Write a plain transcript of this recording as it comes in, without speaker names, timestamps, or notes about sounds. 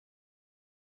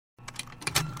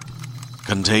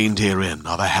Contained herein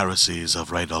are the heresies of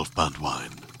Radolf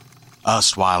Burntwine,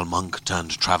 erstwhile monk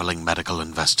turned traveling medical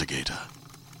investigator.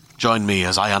 Join me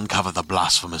as I uncover the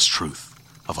blasphemous truth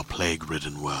of a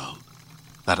plague-ridden world,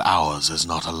 that ours is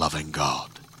not a loving God,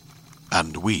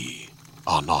 and we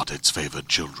are not its favored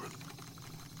children.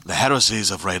 The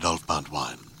heresies of Radolf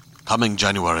Burntwine, coming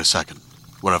January 2nd,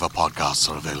 wherever podcasts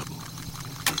are available.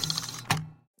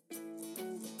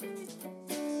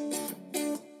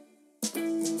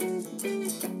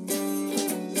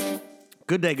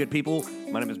 Good day, good people.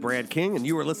 My name is Brad King, and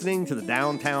you are listening to the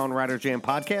Downtown Writers Jam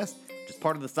podcast, which is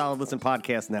part of the Solid Listen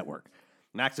Podcast Network.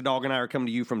 Max the dog and I are coming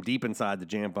to you from deep inside the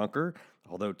jam bunker,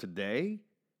 although today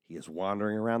he is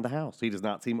wandering around the house. He does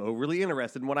not seem overly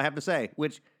interested in what I have to say,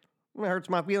 which hurts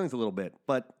my feelings a little bit,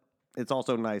 but it's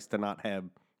also nice to not have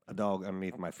a dog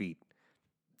underneath my feet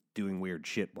doing weird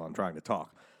shit while I'm trying to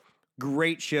talk.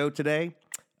 Great show today.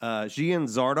 Gian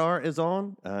Sardar is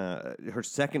on. Her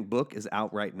second book is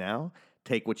out right now.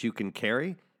 Take What You Can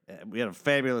Carry. We had a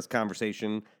fabulous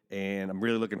conversation, and I'm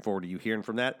really looking forward to you hearing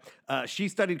from that. She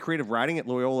studied creative writing at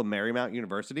Loyola Marymount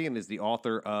University and is the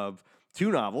author of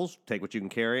two novels, Take What You Can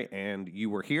Carry and You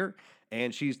Were Here.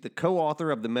 And she's the co-author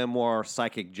of the memoir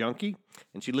Psychic Junkie.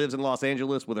 And she lives in Los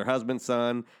Angeles with her husband,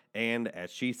 son, and,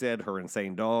 as she said, her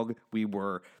insane dog. We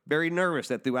were very nervous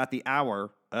that throughout the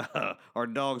hour, our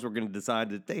dogs were going to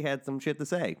decide that they had some shit to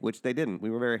say, which they didn't.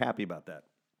 We were very happy about that.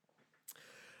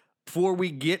 Before we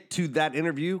get to that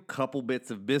interview, couple bits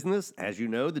of business. As you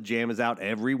know, the jam is out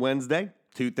every Wednesday.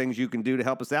 Two things you can do to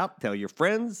help us out. Tell your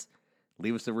friends.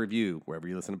 Leave us a review wherever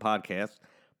you listen to podcasts.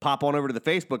 Pop on over to the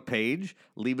Facebook page.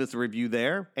 Leave us a review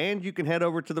there. And you can head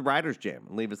over to the Writers Jam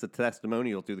and leave us a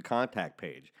testimonial through the contact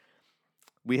page.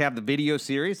 We have the video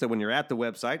series, so when you're at the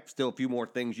website, still a few more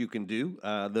things you can do.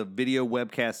 The video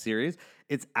webcast series.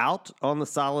 It's out on the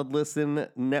Solid Listen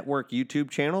Network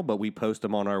YouTube channel, but we post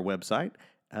them on our website.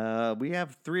 We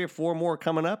have 3 or 4 more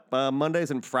coming up.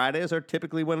 Mondays and Fridays are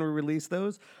typically when we release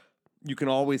those. You can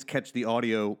always catch the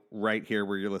audio right here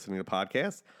where you're listening to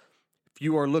podcasts. If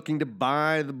you are looking to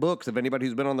buy the books of anybody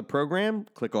who's been on the program,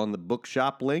 click on the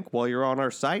bookshop link while you're on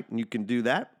our site, and you can do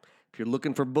that. If you're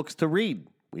looking for books to read,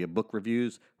 we have book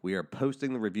reviews. We are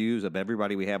posting the reviews of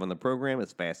everybody we have on the program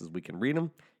as fast as we can read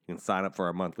them. You can sign up for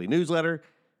our monthly newsletter,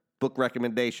 book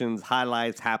recommendations,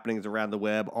 highlights, happenings around the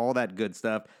web, all that good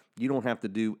stuff. You don't have to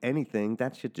do anything.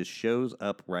 That shit just shows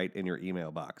up right in your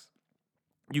email box.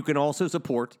 You can also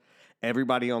support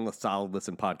everybody on the Solid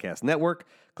Listen Podcast Network.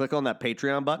 Click on that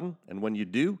Patreon button, and when you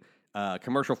do,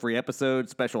 commercial-free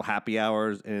episodes, special happy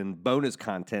hours, and bonus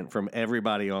content from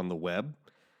everybody on the web.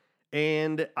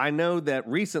 And I know that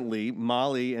recently,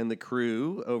 Molly and the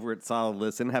crew over at Solid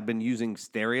Listen have been using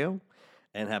stereo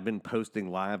and have been posting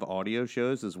live audio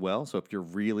shows as well. So if you're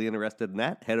really interested in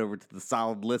that, head over to the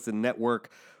Solid Listen Network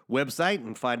website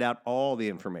and find out all the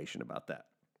information about that.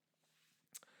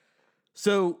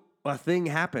 So a thing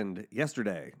happened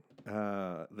yesterday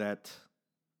that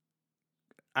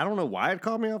I don't know why it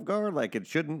caught me off guard. Like it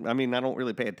shouldn't. I mean, I don't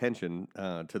really pay attention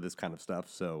to this kind of stuff,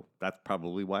 so that's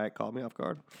probably why it caught me off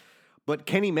guard. But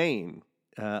Kenny Mayne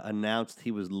announced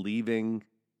he was leaving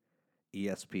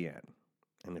ESPN.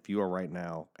 And if you are right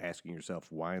now asking yourself,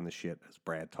 why in the shit is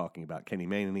Brad talking about Kenny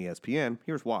Mayne and ESPN,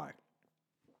 here's why.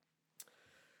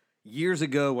 Years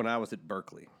ago when I was at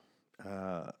Berkeley,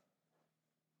 it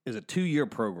was a 2-year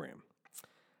program.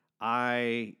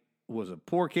 I was a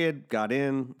poor kid, got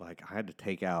in, like I had to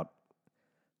take out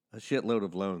a shitload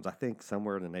of loans. I think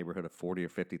somewhere in the neighborhood of $40,000 or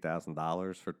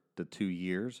 $50,000 for the 2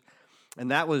 years. And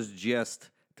that was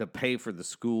just to pay for the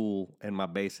school and my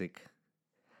basic,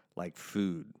 like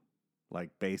food, like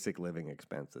basic living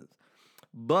expenses.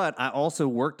 But I also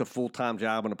worked a full-time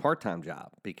job and a part-time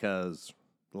job because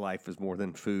life is more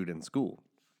than food and school.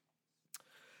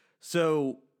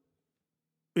 So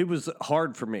it was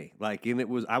hard for me. Like, and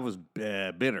I was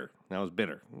bitter. I was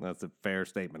bitter. That's a fair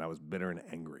statement. I was bitter and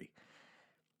angry.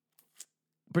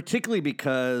 Particularly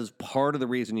because part of the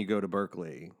reason you go to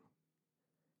Berkeley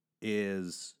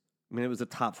is, I mean, it was a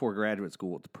top 4 graduate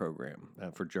school at the program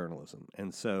for journalism.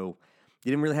 And so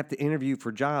you didn't really have to interview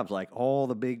for jobs. Like all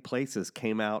the big places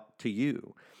came out to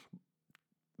you.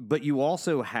 But you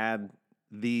also had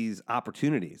these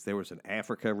opportunities. There was an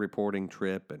Africa reporting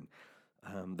trip, and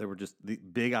there were just the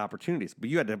big opportunities. But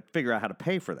you had to figure out how to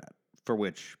pay for that, for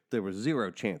which there was zero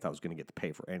chance I was going to get to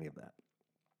pay for any of that.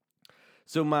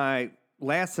 So my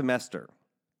last semester,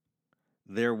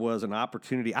 there was an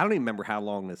opportunity. I don't even remember how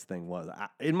long this thing was.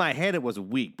 In my head, it was a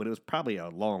week, but it was probably a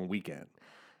long weekend.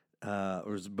 It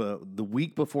was the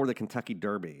week before the Kentucky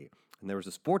Derby. and there was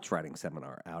a sports writing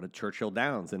seminar out at Churchill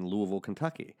Downs in Louisville,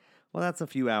 Kentucky. Well, that's a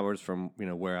few hours from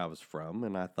where I was from,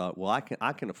 and I thought, well,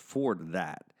 I can afford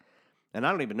that. And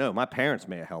I don't even know. My parents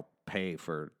may have helped pay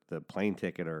for the plane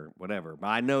ticket or whatever, but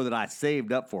I know that I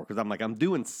saved up for it because I'm like, I'm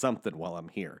doing something while I'm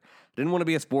here. Didn't want to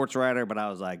be a sports writer, but I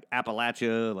was like,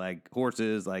 Appalachia, like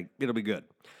horses, like it'll be good.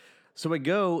 So I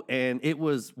go, and it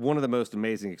was one of the most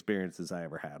amazing experiences I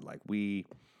ever had. Like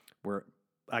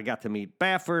I got to meet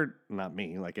Baffert, not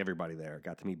me, like everybody there. I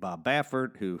got to meet Bob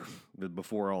Baffert, who,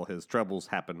 before all his troubles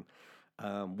happened,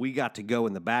 we got to go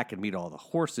in the back and meet all the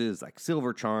horses, like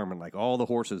Silver Charm and like all the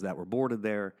horses that were boarded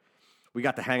there. We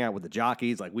got to hang out with the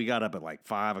jockeys. Like we got up at like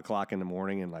 5 o'clock in the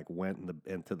morning and like went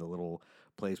into the little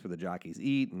place where the jockeys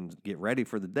eat and get ready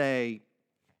for the day.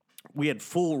 We had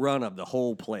full run of the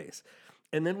whole place.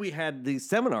 And then we had these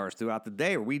seminars throughout the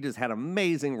day where we just had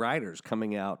amazing writers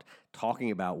coming out talking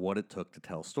about what it took to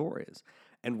tell stories.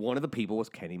 And one of the people was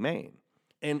Kenny Mayne.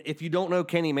 And if you don't know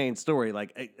Kenny Mayne's story,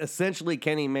 like essentially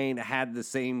Kenny Mayne had the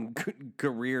same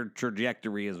career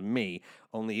trajectory as me,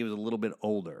 only he was a little bit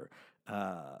older.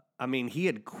 I mean, he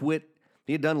had quit.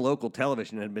 He had done local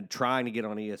television and had been trying to get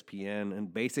on ESPN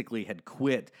and basically had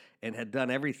quit and had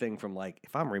done everything from like,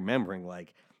 if I'm remembering,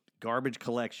 like garbage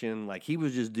collection, like he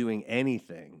was just doing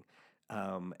anything.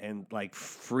 And like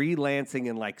freelancing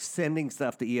and like sending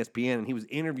stuff to ESPN, and he was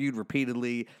interviewed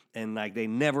repeatedly, and like they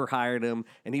never hired him,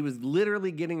 and he was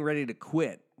literally getting ready to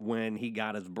quit when he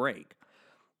got his break.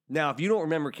 Now, if you don't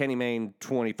remember Kenny Mayne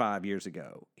 25 years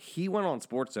ago, he went on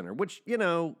SportsCenter, which, you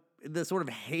know, the sort of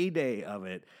heyday of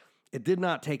it, it did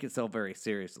not take itself very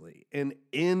seriously. And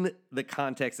in the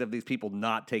context of these people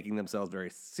not taking themselves very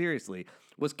seriously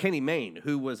was Kenny Mayne,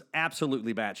 who was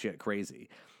absolutely batshit crazy.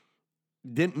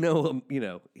 Didn't know him, you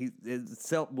know,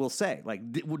 we'll say,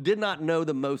 like, did not know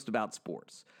the most about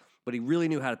sports, but he really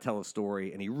knew how to tell a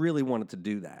story, and he really wanted to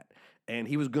do that. And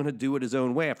he was going to do it his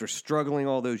own way after struggling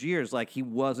all those years. Like, he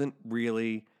wasn't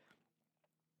really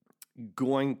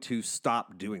going to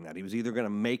stop doing that. He was either going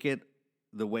to make it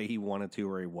the way he wanted to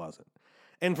or he wasn't.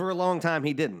 And for a long time,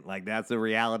 he didn't. Like, that's the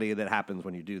reality that happens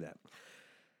when you do that.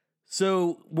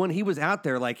 So when he was out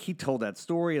there, like, he told that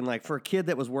story, and like for a kid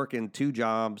that was working 2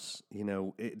 jobs, you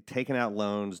know, taking out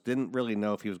loans, didn't really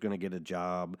know if he was going to get a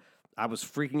job. I was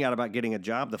freaking out about getting a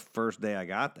job the first day I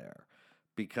got there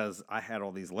because I had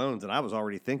all these loans, and I was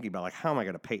already thinking about like, how am I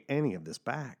going to pay any of this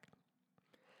back?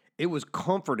 It was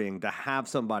comforting to have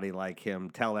somebody like him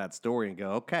tell that story and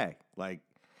go, okay, like,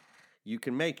 you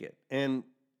can make it. And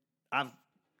I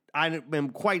am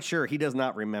quite sure he does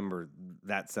not remember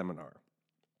that seminar.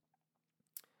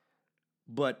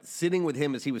 But sitting with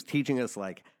him as he was teaching us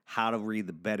like how to read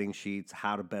the betting sheets,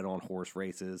 how to bet on horse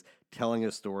races, telling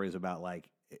us stories about like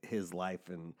his life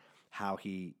and how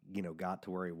he, you know, got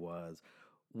to where he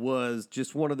was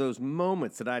just one of those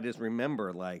moments that I just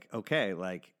remember like, okay,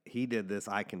 like he did this,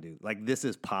 I can do, like this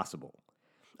is possible.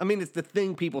 I mean, it's the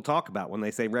thing people talk about when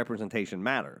they say representation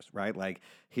matters, right? Like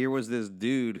here was this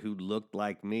dude who looked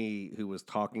like me who was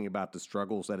talking about the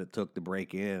struggles that it took to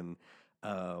break in,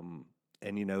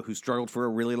 and, you know, who struggled for a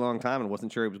really long time and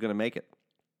wasn't sure he was going to make it.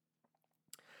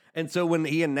 And so when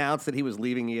he announced that he was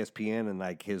leaving ESPN and,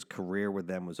 like, his career with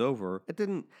them was over, I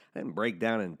didn't break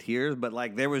down in tears, but,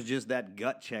 like, there was just that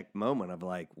gut check moment of,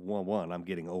 like, one, I'm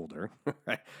getting older,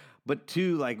 right? But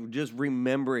 2, like, just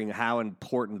remembering how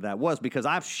important that was, because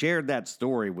I've shared that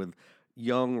story with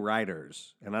young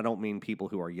writers, and I don't mean people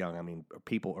who are young, I mean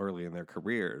people early in their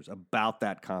careers, about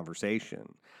that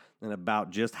conversation and about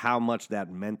just how much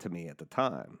that meant to me at the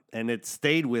time. And it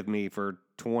stayed with me for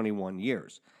 21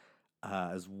 years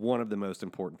as one of the most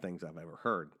important things I've ever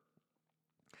heard.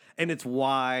 And it's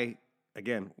why,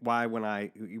 again, why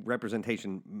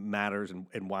representation matters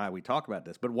and why we talk about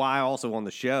this, but why also on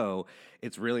the show,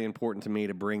 it's really important to me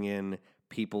to bring in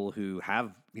people who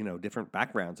have, you know, different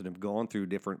backgrounds and have gone through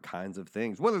different kinds of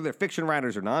things, whether they're fiction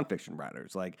writers or nonfiction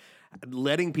writers. Like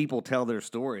letting people tell their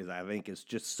stories, I think, is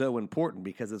just so important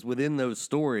because it's within those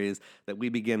stories that we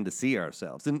begin to see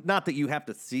ourselves. And not that you have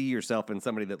to see yourself in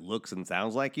somebody that looks and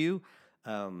sounds like you.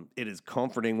 It is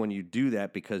comforting when you do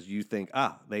that because you think,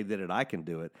 they did it, I can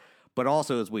do it. But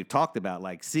also, as we've talked about,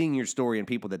 like seeing your story in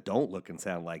people that don't look and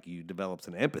sound like you develops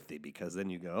an empathy because then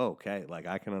you go, okay, like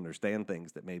I can understand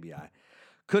things that maybe I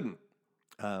couldn't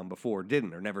before,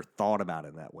 didn't, or never thought about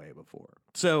in that way before.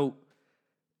 So,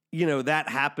 you know, that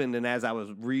happened. And as I was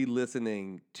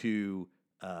re-listening to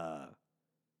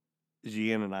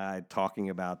Gian and I talking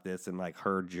about this and like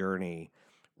her journey,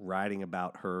 writing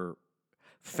about her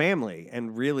family,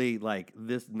 and really like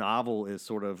this novel is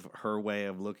sort of her way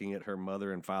of looking at her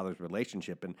mother and father's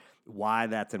relationship and why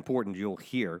that's important, you'll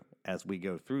hear as we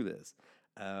go through this.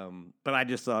 But I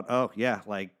just thought, oh yeah,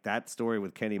 like that story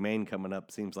with Kenny Mayne coming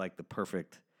up seems like the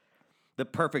perfect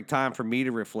time for me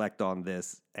to reflect on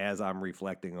this as I'm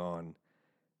reflecting on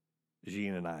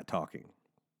Gian and I talking.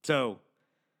 So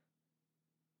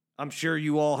I'm sure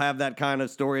you all have that kind of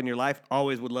story in your life.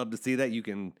 Always would love to see that. You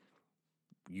can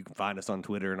find us on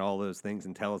Twitter and all those things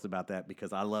and tell us about that,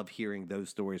 because I love hearing those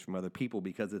stories from other people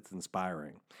because it's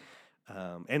inspiring.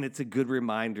 And it's a good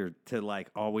reminder to like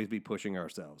always be pushing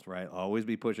ourselves, right? Always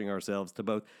be pushing ourselves to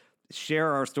both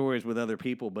share our stories with other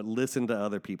people, but listen to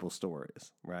other people's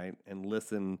stories, right? And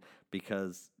listen,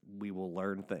 because we will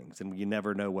learn things, and you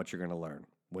never know what you're going to learn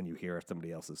when you hear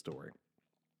somebody else's story.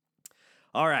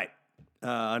 All right.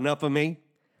 Enough of me.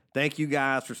 Thank you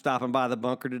guys for stopping by the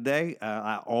bunker today.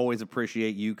 I always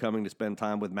appreciate you coming to spend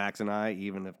time with Max and I,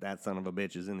 even if that son of a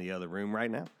bitch is in the other room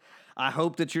right now. I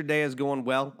hope that your day is going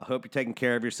well. I hope you're taking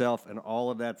care of yourself and all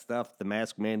of that stuff. The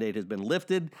mask mandate has been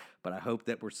lifted, but I hope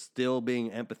that we're still being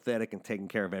empathetic and taking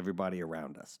care of everybody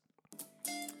around us.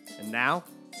 And now,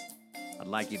 I'd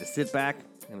like you to sit back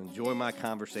and enjoy my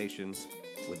conversation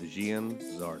with Gian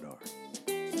Sardar.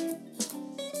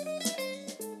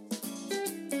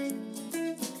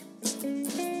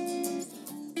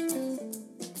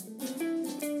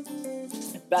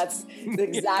 That's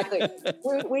exactly.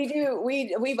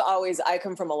 We've always, I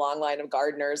come from a long line of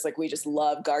gardeners. Like we just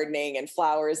love gardening and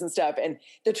flowers and stuff. And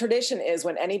the tradition is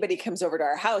when anybody comes over to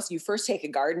our house, you first take a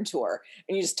garden tour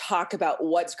and you just talk about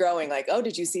what's growing. Like, oh,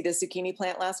 did you see this zucchini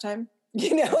plant last time?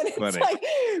 You know, and it's like,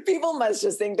 people must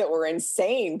just think that we're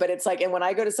insane, but it's like, and when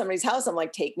I go to somebody's house, I'm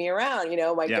like, take me around, you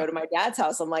know, go to my dad's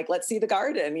house. I'm like, let's see the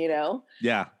garden, you know?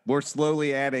 Yeah. We're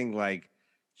slowly adding like,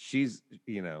 she's,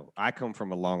 you know, I come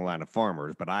from a long line of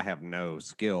farmers, but I have no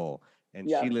skill. And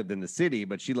she lived in the city,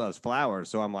 but she loves flowers.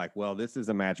 So I'm like, well, this is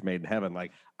a match made in heaven.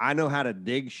 Like, I know how to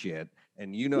dig shit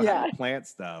and you know how to plant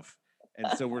stuff. And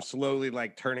so we're slowly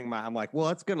like I'm like, well,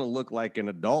 it's going to look like an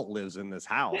adult lives in this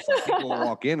house. Like, people will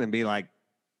walk in and be like,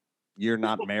 you're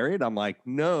not married? I'm like,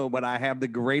 no, but I have the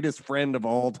greatest friend of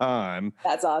all time.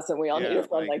 That's awesome. We all need a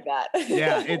friend like that.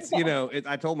 Yeah, it's, you know,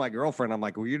 I told my girlfriend, I'm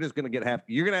like, well, you're just going to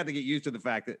you're going to have to get used to the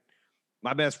fact that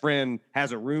my best friend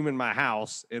has a room in my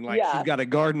house and like she's got a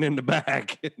garden in the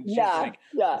back.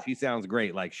 She sounds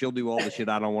great. Like she'll do all the shit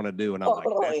I don't want to do. And I'm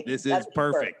like, this is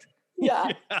perfect.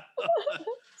 Yeah.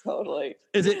 Totally.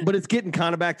 But it's getting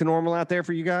kind of back to normal out there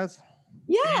for you guys?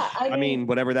 Yeah. I mean,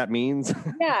 whatever that means.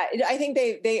 Yeah. I think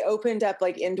they opened up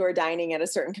like indoor dining at a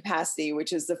certain capacity,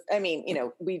 which is you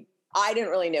know, I didn't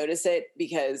really notice it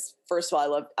because first of all, I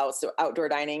love outdoor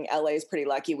dining. LA is pretty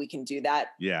lucky. We can do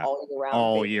that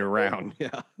all year round.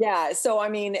 Yeah. Yeah. So, I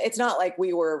mean, it's not like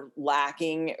we were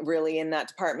lacking really in that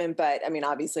department, but I mean,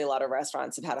 obviously a lot of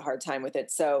restaurants have had a hard time with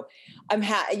it. So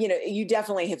you know, you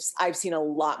definitely I've seen a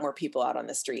lot more people out on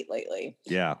the street lately.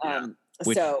 Yeah.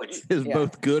 Which is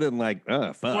both good and like,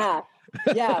 oh, fuck. Yeah.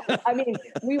 Yeah. I mean,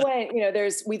 we went, you know,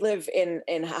 we live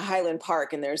in Highland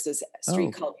Park and there's this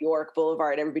street called York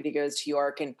Boulevard. Everybody goes to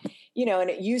York and, you know, and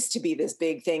it used to be this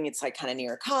big thing. It's like kind of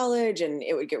near college and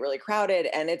it would get really crowded.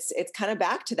 And it's kind of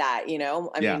back to that, you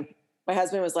know, I mean, my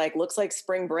husband was like, looks like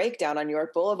spring break down on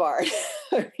York Boulevard.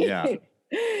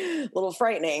 A little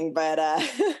frightening, but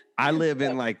I live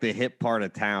in like the hip part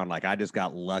of town. Like I just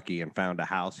got lucky and found a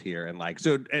house here. And like,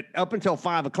 so up until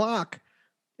 5 o'clock,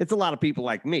 it's a lot of people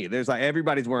like me. There's like,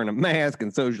 everybody's wearing a mask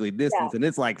and socially distanced. And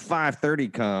it's like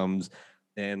 5:30 comes.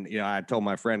 And, you know, I told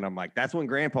my friend, I'm like, that's when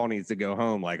grandpa needs to go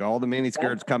home. Like all the mini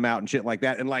skirts come out and shit like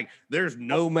that. And like, there's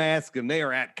no mask and they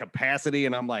are at capacity.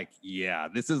 And I'm like, yeah,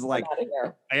 this is like,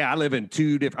 I live in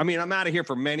two different, I mean, I'm out of here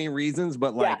for many reasons,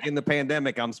 but like in the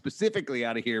pandemic, I'm specifically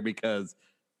out of here because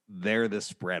they're the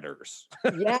spreaders.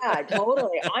 Yeah,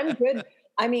 totally. I'm good.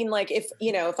 I mean, like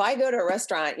if I go to a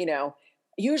restaurant, you know,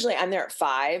 usually I'm there at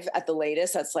 5 at the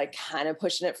latest. That's like kind of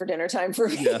pushing it for dinner time for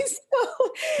me.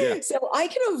 So I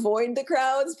can avoid the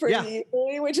crowds pretty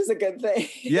easily, which is a good thing.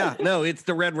 Yeah, no, it's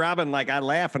the Red Robin. Like I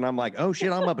laugh and I'm like, oh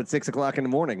shit, I'm up at 6 o'clock in the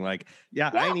morning. Like,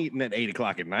 I ain't eating at 8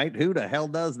 o'clock at night. Who the hell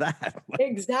does that? Like,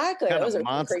 exactly. Those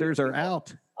monsters are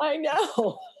out. I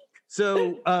know.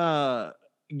 So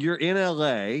you're in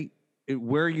LA.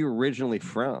 Where are you originally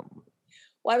from?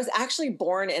 Well, I was actually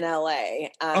born in LA.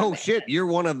 Oh shit! You're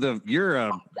one of the. You're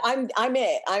a. I'm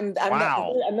it. I'm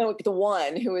the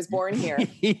one who was born here.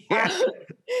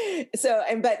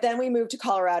 But then we moved to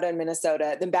Colorado and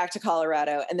Minnesota, then back to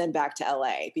Colorado, and then back to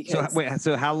LA. Because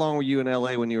so how long were you in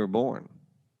LA when you were born?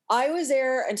 I was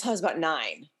there until I was about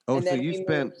 9. Oh, and so you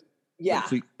spent. Yeah.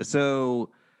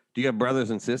 So do you have brothers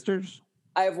and sisters?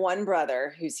 I have one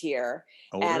brother who's here,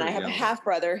 and I have a half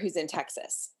brother who's in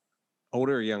Texas.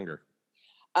 Older or younger?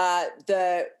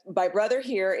 My brother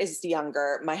here is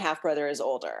younger. My half brother is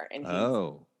older, and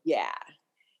yeah.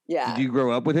 Did you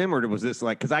grow up with him, or was this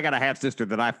like? Because I got a half sister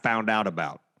that I found out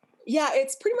about. Yeah,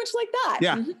 it's pretty much like that.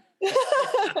 Yeah.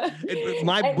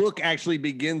 My book actually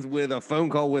begins with a phone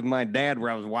call with my dad where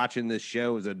I was watching this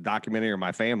show as a documentary of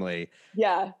my family.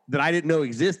 Yeah. That I didn't know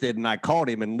existed, and I called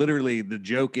him, and literally the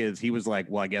joke is he was like,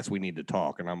 "Well, I guess we need to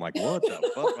talk," and I'm like, "What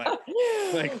the fuck?"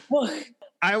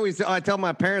 I tell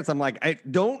my parents, I'm like, I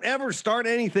don't ever start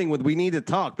anything with "we need to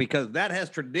talk," because that has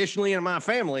traditionally in my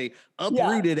family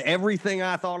uprooted everything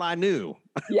I thought I knew.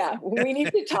 Yeah, "we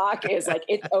need to talk" is like,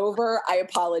 it's over. I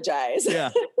apologize.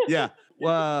 Yeah.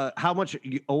 Well, how much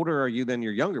older are you than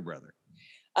your younger brother?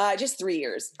 Just 3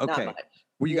 years. Okay. Not much.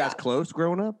 Were you guys close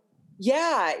growing up?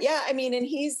 Yeah. I mean, and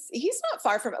he's not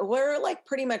far from. We're like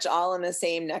pretty much all in the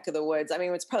same neck of the woods. I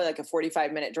mean, it's probably like a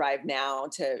 45-minute drive now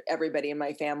to everybody in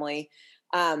my family.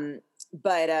 But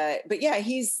yeah,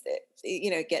 he's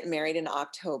getting married in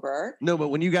October. No, but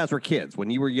when you guys were kids, when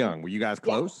you were young, were you guys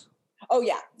close? Oh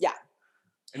yeah.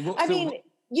 And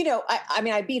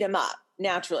I beat him up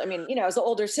naturally. I mean, I was the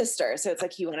older sister, so it's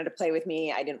like he wanted to play with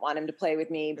me. I didn't want him to play with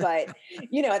me, but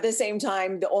at the same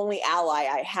time, the only ally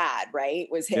I had, right,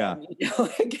 was him.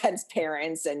 Against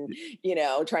parents and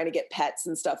trying to get pets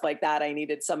and stuff like that. I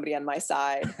needed somebody on my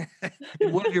side.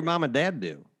 What did your mom and dad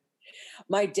do?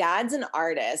 My dad's an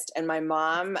artist, and my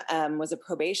mom was a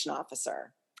probation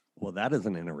officer. Well, that is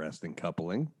an interesting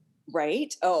coupling.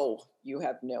 Right? Oh, you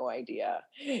have no idea.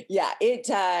 Yeah,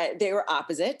 they were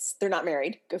opposites. They're not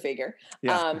married. Go figure.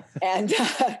 Yeah. And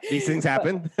these things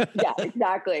happen. Yeah,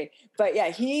 exactly. But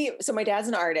yeah, so my dad's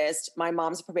an artist. My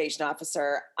mom's a probation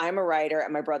officer. I'm a writer,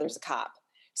 and my brother's a cop.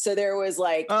 So there was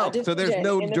like, so there's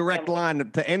no direct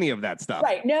line to any of that stuff.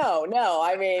 Right. No.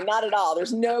 I mean, not at all.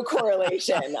 There's no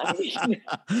correlation. I mean,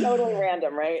 totally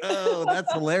random, right? Oh,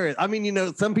 that's hilarious. I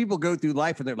mean, some people go through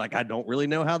life and they're like, I don't really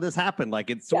know how this happened. Like,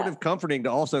 it's sort of comforting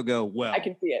to also go, well, I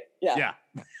can see it. Yeah.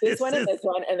 This one and this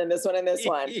one, and then this one and this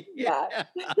one. Yeah.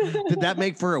 Did that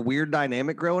make for a weird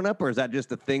dynamic growing up, or is that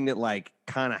just a thing that like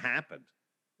kind of happened?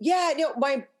 Yeah,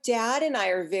 my dad and I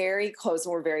are very close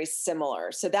and we're very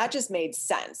similar. So that just made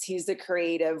sense. He's the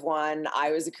creative one.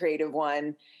 I was the creative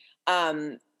one.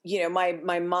 My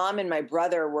mom and my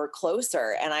brother were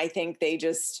closer, and I think they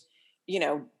just,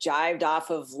 jived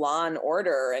off of Law and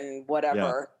Order and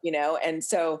whatever, and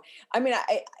so, I mean,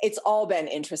 it's all been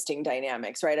interesting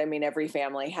dynamics, right? I mean, every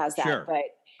family has that, sure.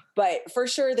 but for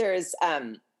sure there's,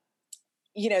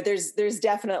 there's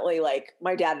definitely like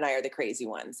my dad and I are the crazy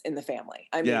ones in the family.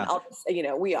 I mean,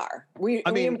 we are. We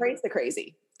embrace the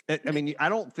crazy. I mean, I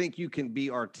don't think you can be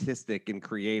artistic and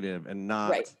creative and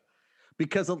not, right.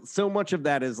 Because so much of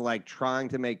that is like trying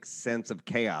to make sense of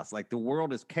chaos. Like the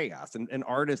world is chaos, and an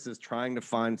artist is trying to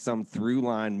find some through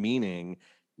line meaning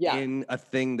in a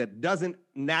thing that doesn't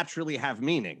naturally have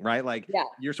meaning, right? Like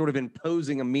you're sort of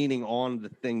imposing a meaning on the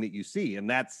thing that you see, and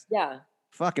that's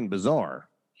fucking bizarre.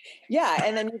 Yeah,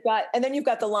 and then you've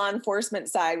got the law enforcement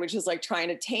side, which is like trying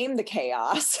to tame the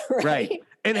chaos, right?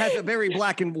 And has a very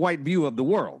black and white view of the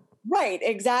world. Right,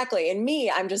 exactly. And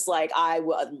me, I'm just like, I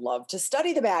would love to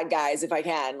study the bad guys if I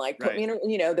can. Like, put me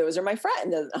in, those are my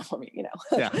friends. I mean,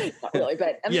 not really,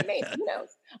 but I mean, maybe, who knows?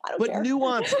 I don't care.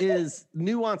 But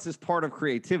nuance is part of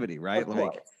creativity, right? Of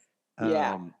like, course.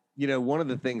 One of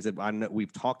the things that I know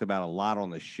we've talked about a lot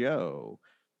on the show,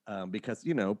 because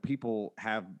people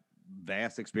have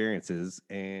vast experiences,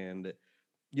 and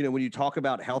when you talk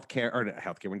about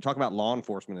when you talk about law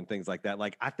enforcement and things like that,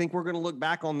 like I think we're going to look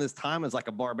back on this time as like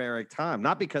a barbaric time,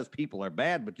 not because people are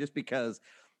bad, but just because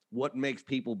what makes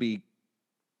people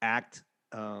act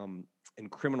in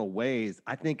criminal ways,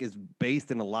 I think is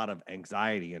based in a lot of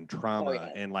anxiety and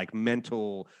trauma and like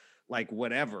mental, like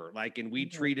whatever, like, and we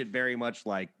treat it very much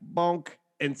like bonk.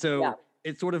 And so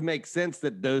it sort of makes sense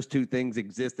that those two things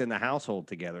exist in the household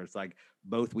together. It's like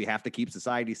both we have to keep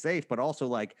society safe, but also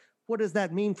like, what does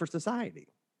that mean for society?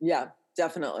 Yeah,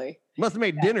 definitely. Must have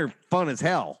made dinner fun as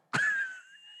hell.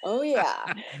 Oh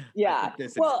yeah. Yeah.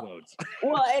 Well,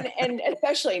 and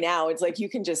especially now it's like, you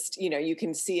can just, you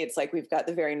can see it's like, we've got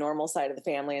the very normal side of the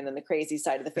family and then the crazy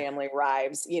side of the family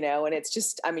arrives, and it's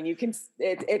just, I mean,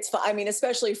 it's fun. I mean,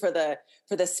 especially for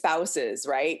the spouses,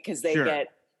 right? Cause they get,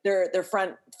 they're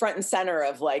front and center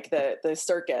of like the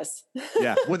circus.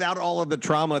 Yeah. Without all of the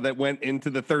trauma that went into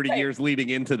the 30 years leading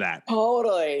into that.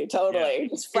 Totally. Yeah.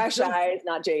 Just fresh eyes,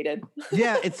 not jaded.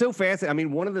 Yeah. It's so fascinating. I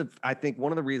mean, I think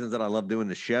one of the reasons that I love doing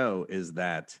the show is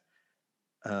that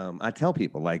I tell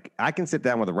people, like, I can sit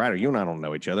down with a writer, you and I don't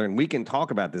know each other, and we can talk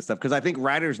about this stuff. Cause I think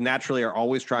writers naturally are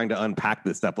always trying to unpack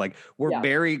this stuff. Like we're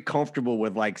very comfortable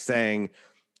with like saying,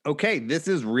 okay, this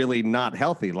is really not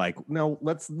healthy. Like, no,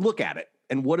 let's look at it.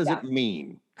 And what does it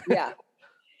mean? Yeah.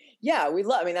 Yeah,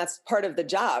 I mean, that's part of the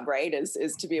job, right?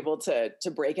 Is to be able to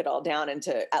break it all down and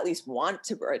to at least want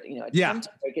to, attempt to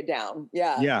break it down.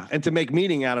 Yeah. Yeah. And to make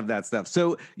meaning out of that stuff.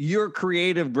 So you're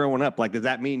creative growing up. Like, does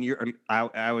that mean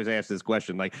I always ask this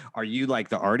question, like, are you like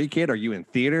the arty kid? Are you in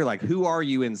theater? Like, who are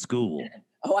you in school?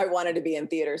 Oh, I wanted to be in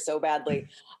theater so badly.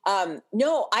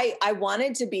 No, I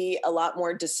wanted to be a lot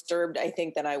more disturbed, I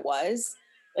think, than I was.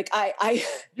 Like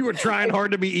you were trying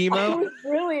hard to be emo. I was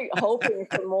really hoping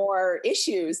for more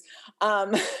issues.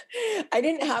 I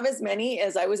didn't have as many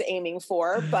as I was aiming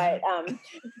for, but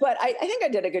I think I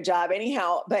did a good job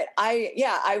anyhow. But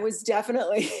I was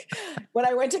definitely, when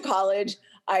I went to college,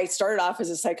 I started off as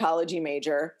a psychology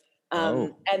major,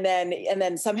 and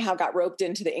then somehow got roped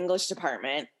into the English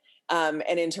department.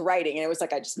 And into writing. And it was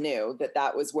like, I just knew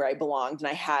that was where I belonged. And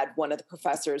I had one of the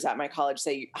professors at my college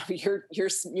say,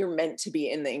 you're meant to be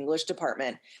in the English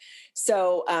department.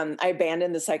 So I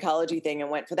abandoned the psychology thing and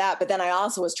went for that. But then I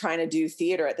also was trying to do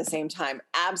theater at the same time.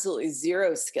 Absolutely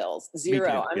zero skills,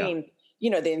 zero. I mean,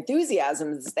 the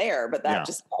enthusiasm is there, but that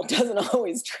just doesn't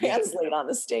always translate on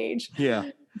the stage. Yeah.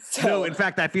 So, no, in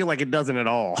fact, I feel like it doesn't at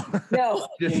all. No.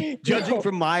 Judging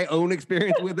from my own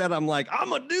experience with that, I'm like, I'm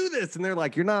going to do this. And they're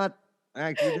like, you're not.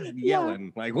 Actually, just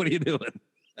yelling. Like, what are you doing?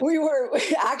 We were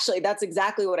actually, that's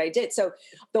exactly what I did. So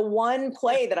the one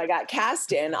play that I got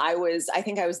cast in, I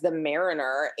think I was the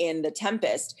Mariner in The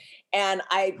Tempest. And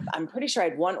I'm pretty sure I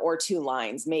had 1 or 2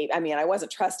 lines. Maybe, I mean, I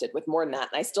wasn't trusted with more than that.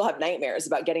 And I still have nightmares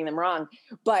about getting them wrong.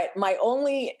 But my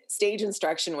only stage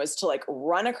instruction was to like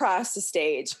run across the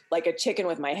stage like a chicken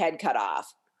with my head cut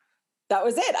off. That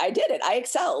was it. I did it. I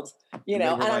excelled, and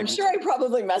I'm sure I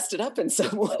probably messed it up in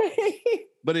some way.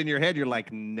 But in your head, you're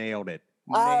like, nailed it.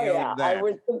 That. I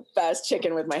was the best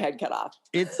chicken with my head cut off.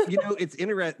 It's, it's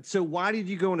interesting. So why did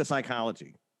you go into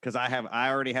psychology? Because I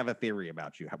already have a theory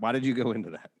about you. Why did you go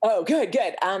into that? Oh, good.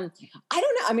 I don't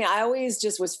know. I mean, I always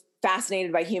just was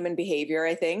fascinated by human behavior,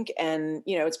 I think. And,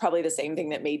 it's probably the same thing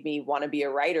that made me want to be a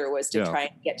writer was to try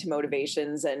and get to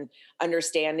motivations and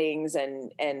understandings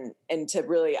and to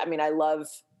really, I mean, I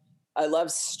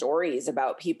love stories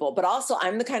about people, but also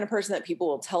I'm the kind of person that people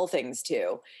will tell things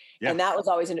to. Yeah. And that was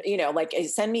always, like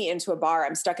send me into a bar.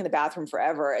 I'm stuck in the bathroom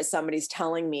forever as somebody's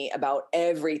telling me about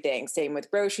everything. Same with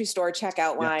grocery store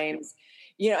checkout lines,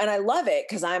 and I love it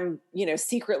because I'm,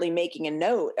 secretly making a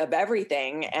note of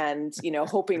everything and,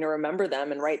 hoping to remember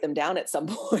them and write them down at some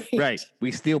point. Right.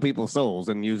 We steal people's souls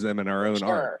and use them in our own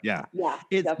art. Yeah. Yeah.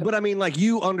 But I mean, like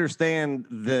you understand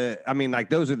like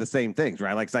those are the same things,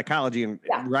 right? Like psychology and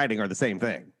writing are the same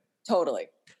thing. Totally.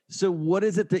 So what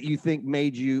is it that you think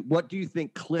what do you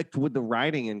think clicked with the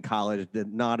writing in college that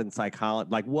not in psychology?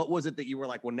 Like, what was it that you were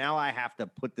like, well, now I have to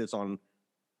put this on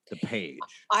the page?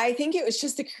 I think it was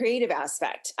just the creative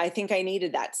aspect. I think I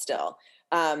needed that still.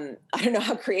 I don't know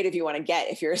how creative you want to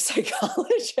get if you're a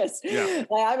psychologist. Yeah.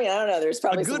 I mean, I don't know. There's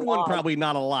probably a good one, probably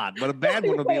not a lot, but a bad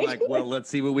one would be like, well, let's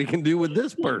see what we can do with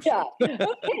this person. Yeah.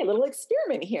 Okay, a little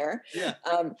experiment here. Yeah.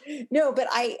 No, but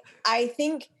I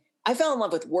think I fell in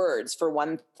love with words for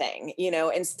one thing,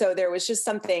 and so there was just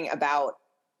something about,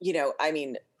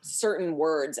 certain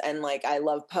words and like, I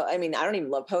love, I don't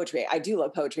even love poetry. I do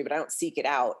love poetry, but I don't seek it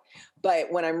out.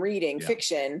 But when I'm reading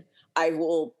fiction, I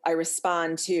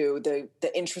respond to the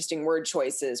interesting word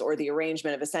choices or the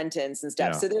arrangement of a sentence and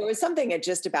stuff. Yeah. So there was something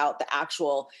just about the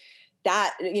actual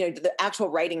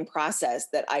writing process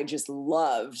that I just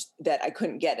loved that I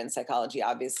couldn't get in psychology,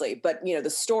 obviously. But, the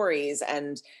stories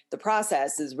and the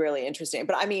process is really interesting.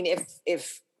 But I mean,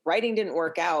 if writing didn't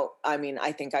work out, I mean,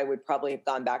 I think I would probably have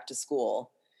gone back to school,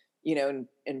 and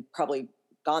probably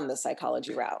gone the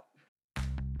psychology route.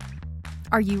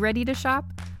 Are you ready to shop?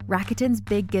 Rakuten's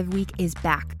Big Give Week is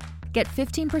back. Get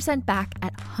 15% back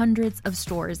at hundreds of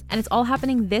stores, and it's all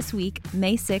happening this week,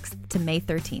 May 6th to May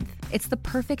 13th. It's the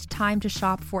perfect time to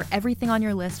shop for everything on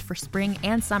your list for spring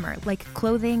and summer, like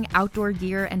clothing, outdoor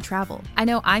gear, and travel. I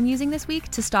know I'm using this week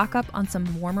to stock up on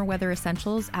some warmer weather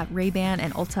essentials at Ray-Ban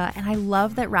and Ulta, and I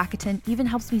love that Rakuten even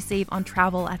helps me save on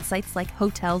travel at sites like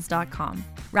Hotels.com.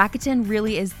 Rakuten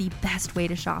really is the best way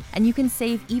to shop, and you can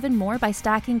save even more by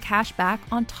stacking cash back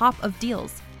on top of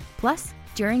deals. Plus,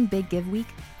 during Big Give Week,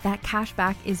 that cash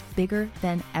back is bigger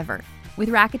than ever. With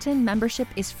Rakuten, membership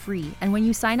is free, and when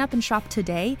you sign up and shop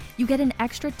today, you get an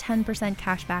extra 10%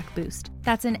 cash back boost.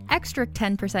 That's an extra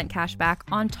 10% cash back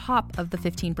on top of the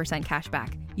 15% cash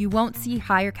back. You won't see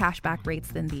higher cash back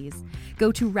rates than these.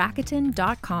 Go to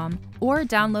Rakuten.com or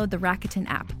download the Rakuten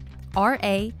app.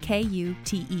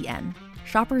 Rakuten.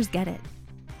 Shoppers get it.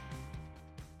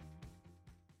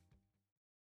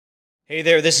 Hey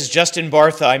there, this is Justin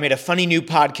Bartha. I made a funny new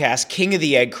podcast, King of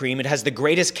the Egg Cream. It has the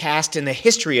greatest cast in the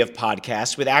history of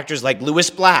podcasts with actors like Louis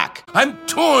Black. I'm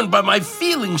torn by my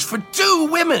feelings for two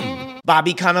women.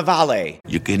 Bobby Cannavale.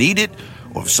 You can eat it,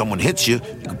 or if someone hits you,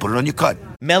 you can put it on your cut.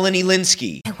 Melanie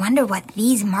Linsky. I wonder what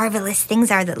these marvelous things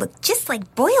are that look just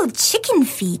like boiled chicken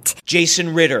feet.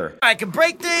 Jason Ritter. I can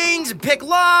break things and pick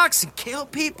locks and kill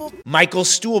people. Michael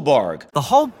Stuhlbarg. The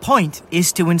whole point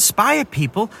is to inspire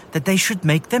people that they should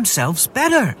make themselves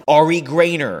better. Ari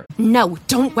Grainer. No,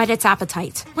 don't whet its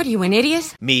appetite. What are you, an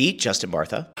idiot? Me, Justin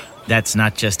Bartha. That's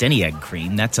not just any egg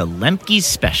cream, that's a Lemke's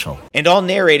special. And all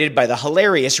narrated by the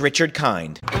hilarious Richard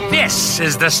Kind. This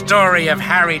is the story of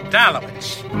Harry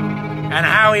Dalowitz and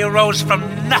how he rose from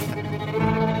nothing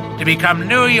to become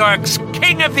New York's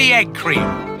King of the Egg Cream.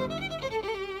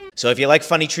 So if you like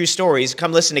funny true stories,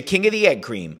 come listen to King of the Egg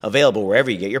Cream, available wherever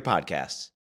you get your podcasts.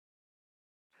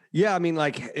 Yeah, I mean,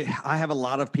 like, I have a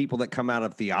lot of people that come out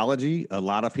of theology, a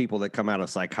lot of people that come out of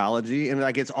psychology, and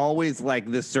like it's always like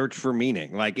this search for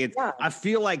meaning. Like I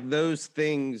feel like those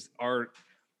things are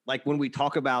like when we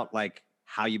talk about like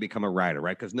how you become a writer,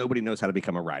 right? Because nobody knows how to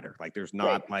become a writer. Like there's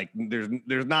not like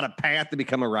there's not a path to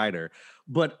become a writer.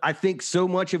 But I think so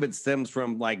much of it stems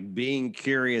from like being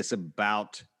curious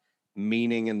about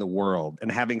meaning in the world and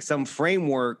having some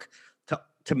framework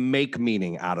to make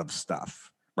meaning out of stuff.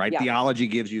 Right. Yeah. Theology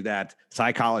gives you that.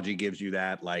 Psychology gives you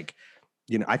that. Like,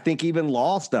 you know, I think even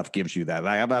law stuff gives you that.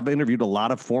 I've interviewed a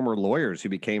lot of former lawyers who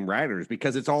became writers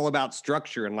because it's all about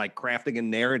structure and like crafting a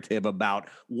narrative about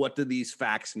what do these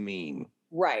facts mean.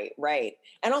 Right.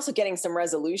 And also getting some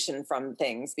resolution from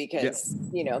things because,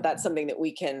 you know, that's something that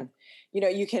we can, you know,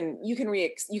 you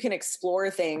can explore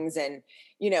things. And,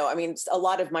 you know, I mean, a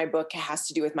lot of my book has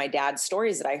to do with my dad's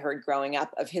stories that I heard growing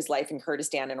up of his life in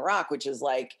Kurdistan and Iraq, which is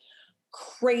like,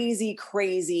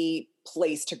 crazy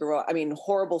place to grow up. I mean,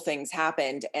 horrible things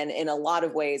happened. And in a lot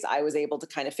of ways, I was able to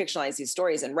kind of fictionalize these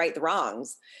stories and right the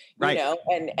wrongs, you know,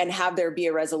 and have there be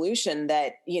a resolution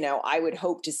that, you know, I would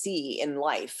hope to see in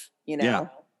life, you know? Yeah.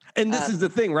 And this is the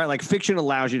thing, right? Like fiction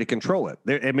allows you to control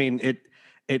it. I mean,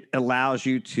 it allows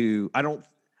you to,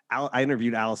 I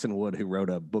interviewed Allison Wood, who wrote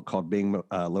a book called Being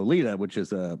Lolita, which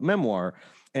is a memoir.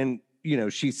 And you know,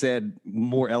 she said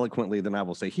more eloquently than I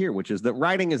will say here, which is that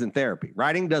writing isn't therapy.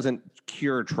 Writing doesn't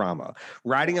cure trauma.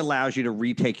 Writing allows you to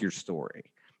retake your story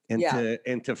and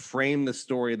to frame the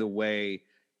story the way,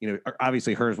 you know,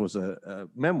 obviously hers was a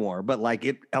memoir, but like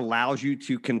it allows you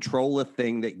to control a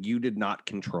thing that you did not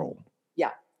control.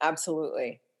 Yeah,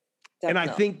 absolutely. Definitely.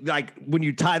 And I think like when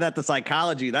you tie that to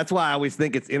psychology, that's why I always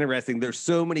think it's interesting. There's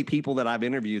so many people that I've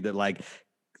interviewed that like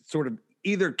sort of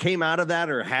either came out of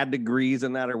that or had degrees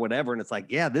in that or whatever. And it's like,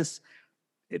 yeah,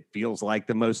 it feels like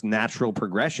the most natural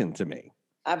progression to me.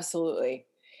 Absolutely.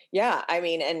 Yeah. I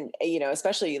mean, and, you know,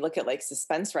 especially you look at like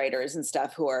suspense writers and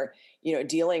stuff who are, you know,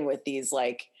 dealing with these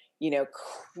like, you know,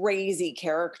 crazy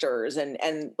characters and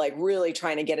like really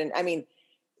trying to get in. I mean,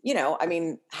 you know,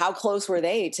 how close were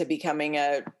they to becoming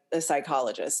a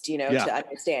psychologist, you know, to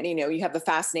understand, you know, you have a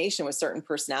fascination with certain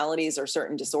personalities or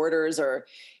certain disorders or,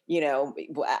 you know,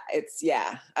 it's,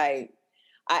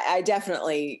 I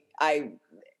definitely,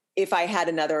 if I had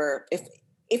another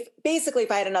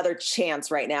chance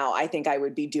right now, I think I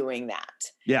would be doing that.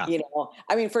 Yeah. You know,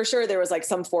 I mean, for sure there was like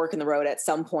some fork in the road at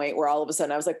some point where all of a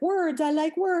sudden I was like, words, I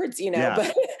like words, you know,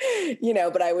 but, you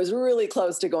know, but I was really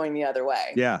close to going the other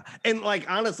way. Yeah. And like,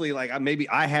 honestly, like maybe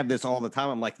I have this all the time.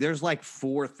 I'm like, there's like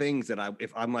 4 things that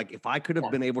if I could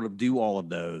have been able to do all of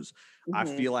those, I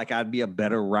feel like I'd be a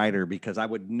better writer because I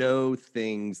would know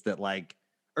things that like,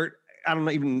 or I don't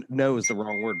even know is the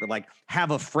wrong word, but like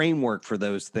have a framework for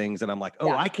those things. And I'm like,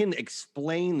 I can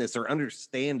explain this or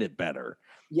understand it better.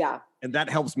 Yeah. And that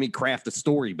helps me craft a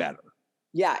story better.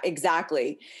 Yeah,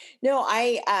 exactly. No,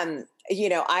 you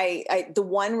know, the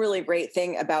one really great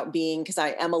thing about being, because I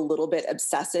am a little bit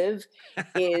obsessive,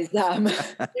 is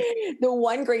the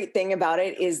one great thing about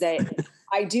it is that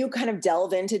I do kind of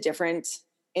delve into different,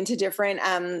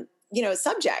 you know,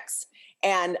 subjects.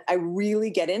 And I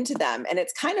really get into them. And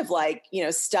it's kind of like, you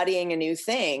know, studying a new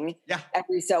thing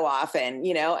every so often,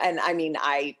 you know, and I mean,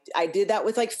 I did that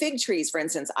with like fig trees, for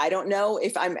instance. I don't know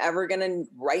if I'm ever going to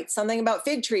write something about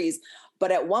fig trees,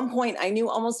 but at one point I knew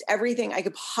almost everything I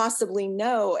could possibly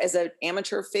know as an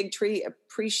amateur fig tree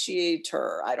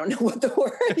appreciator. I don't know what the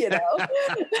word, you know,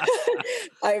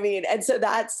 I mean, and so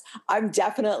I'm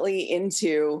definitely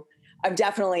into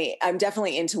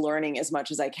learning as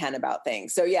much as I can about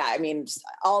things. So yeah, I mean,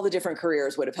 all the different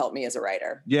careers would have helped me as a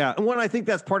writer. Yeah. And I think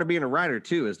that's part of being a writer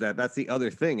too, is that's the other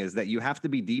thing is that you have to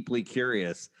be deeply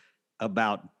curious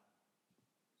about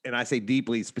and I say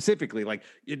deeply, specifically, like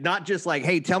not just like,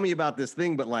 hey, tell me about this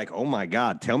thing, but like, oh my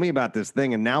God, tell me about this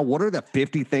thing. And now what are the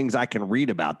 50 things I can read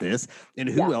about this? And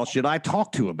who else should I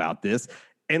talk to about this?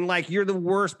 And like, you're the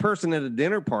worst person at a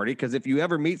dinner party, because if you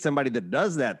ever meet somebody that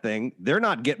does that thing, they're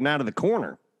not getting out of the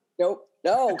corner. Nope.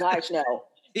 No, gosh, no.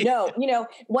 No,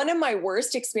 one of my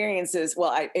worst experiences,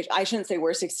 well, I shouldn't say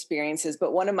worst experiences,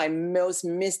 but one of my most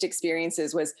missed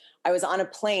experiences was I was on a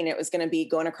plane. It was going to be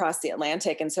going across the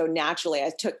Atlantic. And so naturally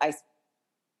I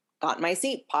got in my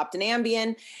seat, popped an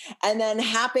Ambien, and then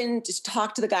happened to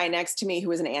talk to the guy next to me who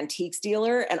was an antiques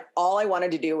dealer. And all I wanted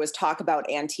to do was talk about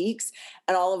antiques.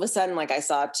 And all of a sudden, like, I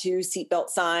saw 2 seatbelt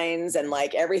signs and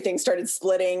like everything started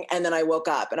splitting. And then I woke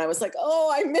up and I was like,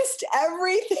 oh, I missed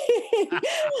everything.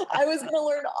 I was going to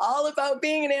learn all about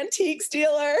being an antiques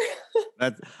dealer.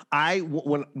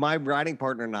 When my writing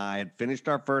partner and I had finished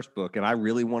our first book, and I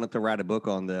really wanted to write a book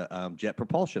on the Jet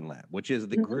Propulsion Lab, which is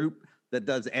the group that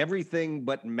does everything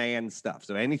but man stuff.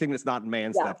 So anything that's not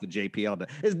man stuff, the JPL does.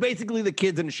 It's basically the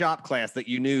kids in shop class that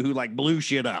you knew who like blew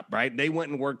shit up, right? They went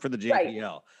and worked for the JPL.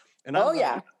 Right.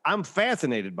 And I'm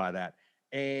fascinated by that.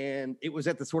 And it was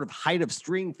at the sort of height of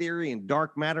string theory and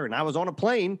dark matter. And I was on a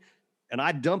plane and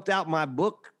I dumped out my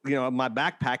book, my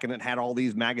backpack, and it had all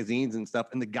these magazines and stuff.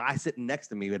 And the guy sitting next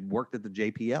to me had worked at the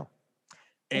JPL.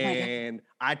 And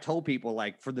I told people,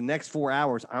 like, for the next 4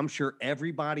 hours, I'm sure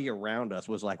everybody around us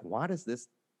was like, why does this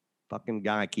fucking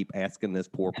guy keep asking this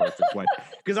poor person questions?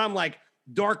 Because I'm like,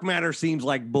 dark matter seems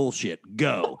like bullshit.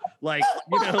 Go. Like,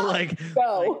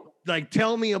 go. Like,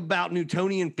 tell me about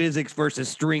Newtonian physics versus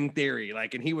string theory.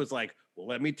 Like, and he was like, well,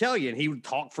 let me tell you. And he would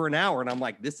talk for an hour. And I'm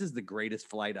like, this is the greatest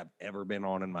flight I've ever been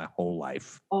on in my whole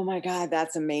life. Oh my God,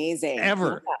 that's amazing.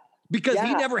 Ever. Yeah. Because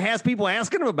he never has people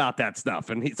asking him about that stuff.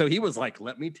 And so he was like,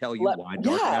 let me tell you why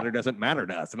dark matter doesn't matter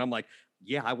to us. And I'm like,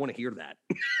 yeah, I want to hear that.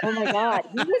 Oh my God.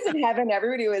 He was in heaven.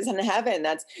 Everybody was in heaven.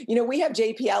 That's, we have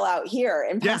JPL out here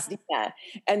in Pasadena.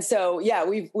 And so,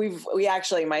 we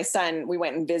actually, my son, we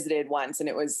went and visited once, and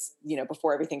it was,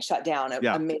 before everything shut down.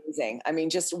 Amazing. I mean,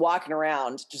 just walking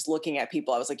around, just looking at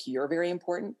people, I was like, you're very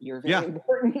important. You're very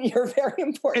important. You're very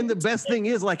important. And the best thing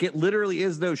is, like, it literally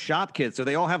is those shop kids. So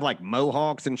they all have like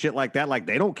mohawks and shit like that. Like,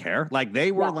 they don't care. Like,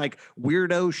 they were like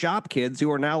weirdo shop kids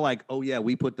who are now like, oh yeah,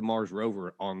 we put the Mars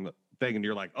rover on the thing. And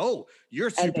you're like, oh, you're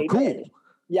super cool. Did.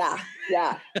 Yeah.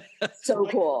 So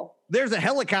cool. There's a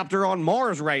helicopter on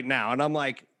Mars right now. And I'm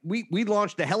like, we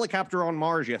launched a helicopter on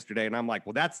Mars yesterday. And I'm like,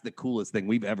 well, that's the coolest thing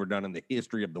we've ever done in the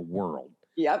history of the world.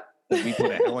 Yep. That we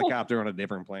put a helicopter on a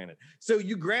different planet. So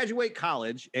you graduate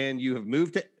college and you have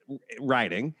moved to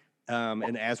writing.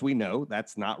 And as we know,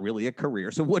 that's not really a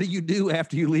career. So what do you do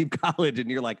after you leave college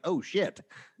and you're like, oh shit?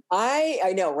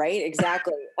 I know, right?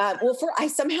 Exactly. I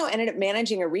somehow ended up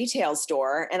managing a retail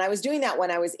store, and I was doing that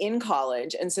when I was in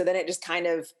college. And so then it just kind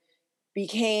of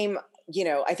became,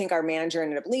 I think our manager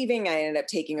ended up leaving. I ended up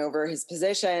taking over his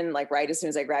position, like right as soon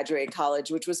as I graduated college,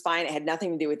 which was fine. It had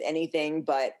nothing to do with anything,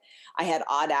 but I had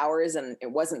odd hours and it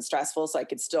wasn't stressful, so I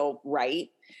could still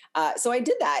write. So I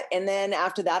did that. And then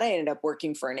after that, I ended up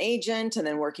working for an agent and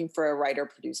then working for a writer,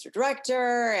 producer,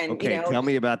 director. And tell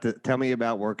me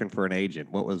about working for an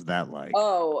agent. What was that like?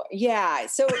 Oh yeah.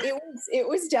 So it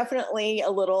was definitely a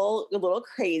little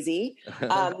crazy.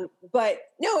 But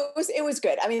no, it was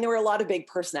good. I mean, there were a lot of big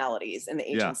personalities in the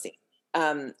agency.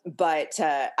 But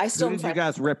I still, who did you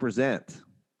guys represent?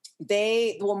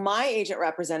 My agent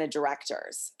represented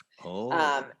directors.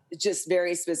 Just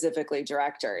very specifically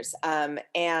directors. But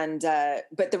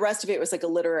the rest of it was like a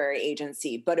literary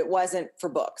agency, but it wasn't for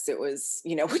books. It was,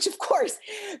 which of course,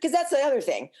 because that's the other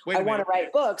thing. I want to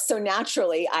write books. So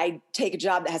naturally I take a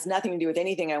job that has nothing to do with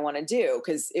anything I want to do,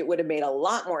 because it would have made a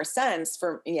lot more sense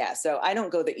so I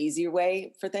don't go the easier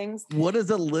way for things. What is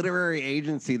a literary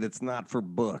agency that's not for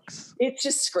books? It's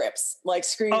just scripts, like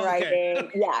screenwriting.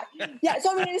 Okay. Yeah.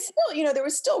 So I mean, it's still, there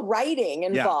was still writing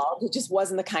involved. It just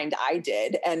wasn't the kind I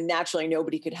did. And naturally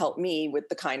nobody could help me with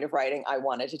the kind of writing I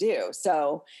wanted to do.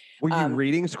 So were you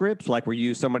reading scripts? Like, were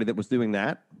you somebody that was doing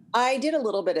that? I did a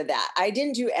little bit of that. I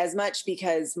didn't do as much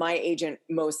because my agent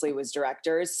mostly was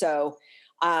directors. So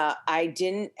I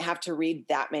didn't have to read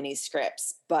that many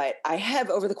scripts, but I have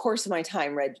over the course of my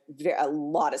time read a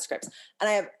lot of scripts.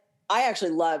 And I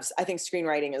think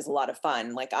screenwriting is a lot of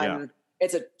fun. Like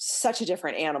it's such a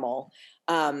different animal.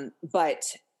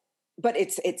 But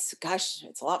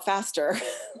it's a lot faster.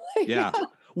 Yeah.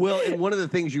 Well, and one of the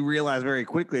things you realize very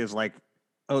quickly is like,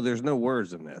 oh, there's no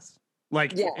words in this.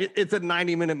 Like it's a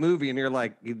 90-minute movie, and you're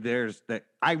like, there's that.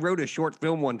 I wrote a short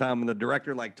film one time, and the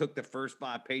director like took the first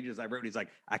 5 pages I wrote. He's like,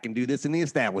 I can do this in the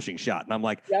establishing shot, and I'm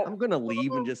like, I'm gonna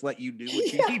leave and just let you do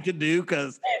what you need to do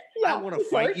because I want to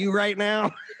fight you right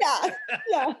now.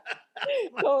 Yeah,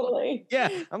 totally. Yeah,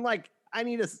 I'm like, I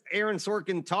need a Aaron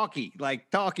Sorkin talkie.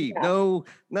 No,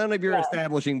 none of your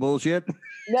establishing bullshit.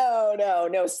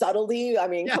 No subtlety. I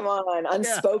mean, come on,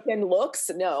 unspoken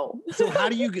looks. No. So how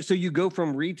do you go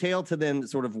from retail to then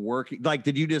sort of working? Like,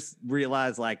 did you just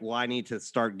realize like, well, I need to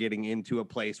start getting into a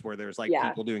place where there's like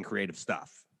people doing creative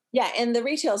stuff? Yeah, and the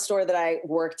retail store that I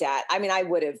worked at, I mean, I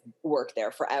would have worked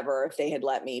there forever if they had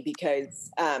let me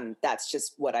because that's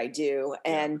just what I do.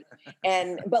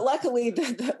 But luckily,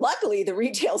 the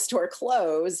retail store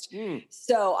closed,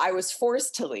 so I was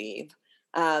forced to leave.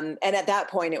 And at that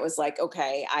point, it was like,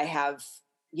 okay, I have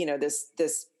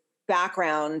this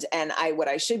background, and what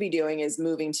I should be doing is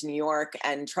moving to New York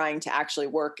and trying to actually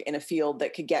work in a field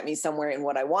that could get me somewhere in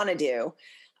what I want to do.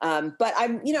 But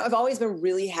I've always been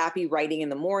really happy writing in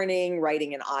the morning,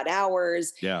 writing in odd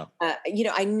hours. Yeah.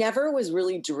 I never was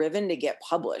really driven to get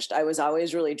published. I was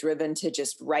always really driven to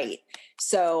just write.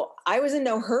 So I was in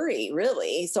no hurry,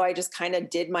 really. So I just kind of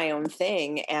did my own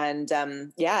thing and,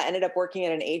 ended up working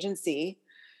at an agency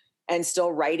and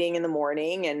still writing in the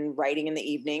morning and writing in the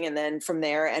evening. And then from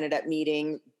there ended up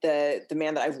meeting the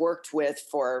man that I've worked with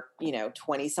for,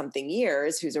 20 something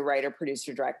years, who's a writer,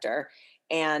 producer, director.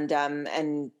 And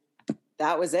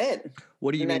that was it.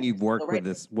 What do you mean you've worked with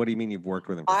this? What do you mean you've worked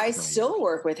with him? I still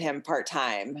work with him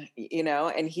part-time,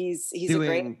 and he's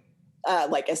doing, a great,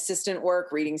 like assistant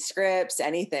work, reading scripts,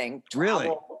 anything.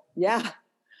 Travel. Really?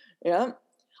 Yeah.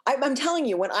 I'm telling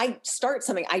you, when I start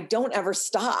something, I don't ever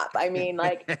stop. I mean,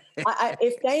 like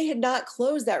if they had not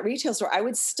closed that retail store, I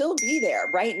would still be there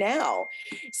right now.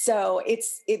 So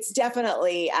it's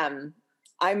definitely, I'm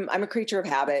a creature of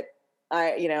habit.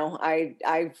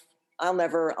 I'll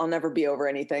never be over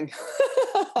anything.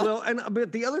 Well,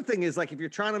 but the other thing is like, if you're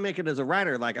trying to make it as a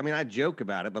writer, like, I mean, I joke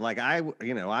about it, but like I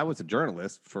was a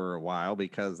journalist for a while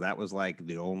because that was like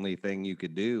the only thing you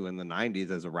could do in the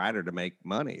 90s as a writer to make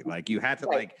money. Like you had to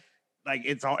like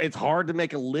it's hard to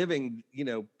make a living,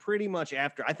 pretty much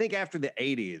after the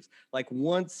 80s, like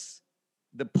once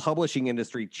the publishing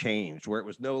industry changed where it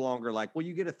was no longer like, well,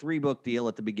 you get a 3-book deal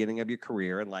at the beginning of your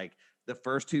career. And like, the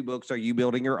first 2 books are you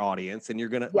building your audience and you're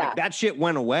going to like that shit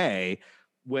went away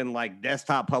when like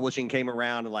desktop publishing came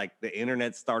around and like the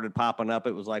internet started popping up.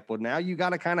 It was like, well, now you got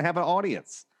to kind of have an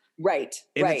audience. Right.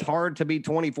 And it's hard to be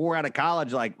 24 out of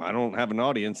college. Like I don't have an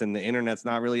audience and the internet's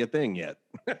not really a thing yet.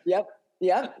 Yep.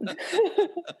 Yeah.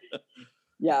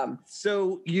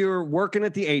 So you're working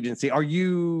at the agency. Are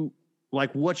you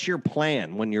like, what's your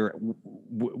plan when you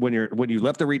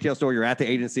left the retail store, you're at the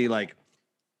agency, like,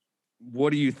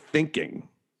 what are you thinking?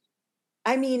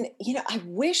 I mean, I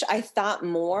wish I thought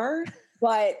more,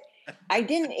 but I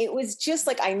didn't. It was just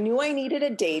like, I knew I needed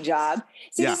a day job.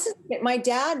 See, my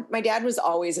dad was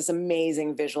always this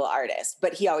amazing visual artist,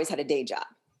 but he always had a day job.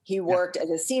 He worked as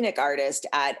a scenic artist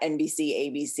at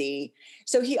NBC, ABC.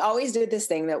 So he always did this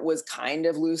thing that was kind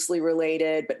of loosely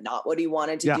related, but not what he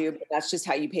wanted to do. But that's just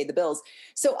how you paid the bills.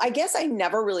 So I guess I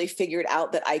never really figured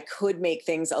out that I could make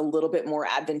things a little bit more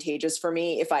advantageous for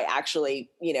me if I actually,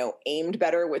 aimed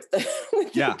better with the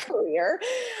career.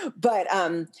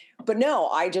 But no,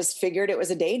 I just figured it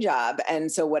was a day job.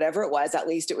 And so whatever it was, at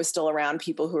least it was still around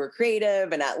people who are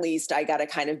creative. And at least I got to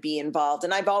kind of be involved.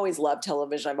 And I've always loved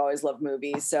television. I've always loved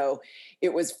movies. So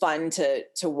it was fun to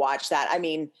watch that. I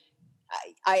mean,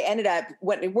 I ended up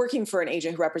working for an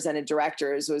agent who represented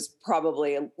directors was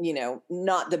probably,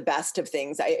 not the best of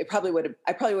things. I probably would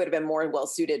have been more well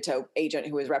suited to agent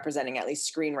who was representing at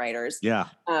least screenwriters. Yeah.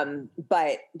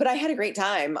 But I had a great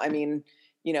time. I mean,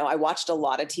 I watched a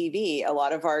lot of TV. A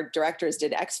lot of our directors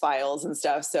did X-Files and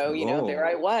stuff. So, there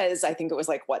I was. I think it was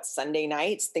like Sunday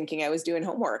nights thinking I was doing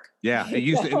homework. Yeah. It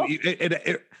used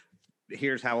to,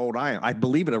 here's how old I am. I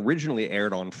believe it originally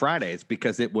aired on Fridays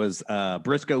because it was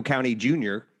Briscoe County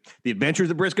Jr., The Adventures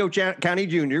of Briscoe County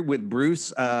Jr. with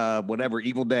Bruce,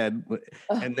 Evil Dead,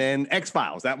 and then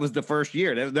X-Files. That was the first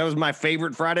year. That was my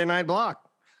favorite Friday night block.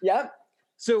 Yep.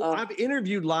 So I've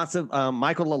interviewed lots of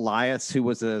Michael Elias, who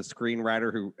was a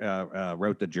screenwriter who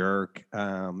wrote The Jerk,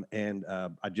 and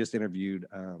I just interviewed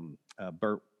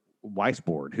Burt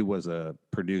Weisbord, who was a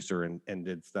producer and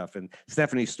did stuff, and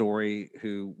Stephanie Story,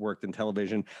 who worked in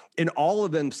television, and all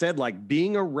of them said like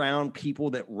being around people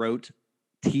that wrote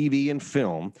TV and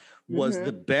film was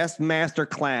the best master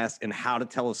class in how to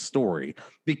tell a story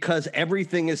because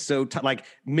everything is so like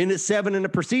minute 7 in a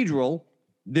procedural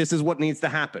this is what needs to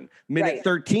happen. Minute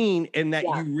 13, and that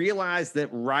you realize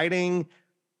that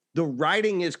the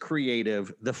writing is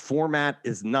creative, the format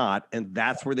is not, and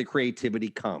that's where the creativity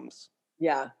comes.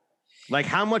 Yeah. Like,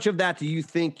 how much of that do you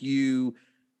think you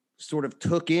sort of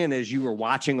took in as you were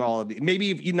watching all of the, maybe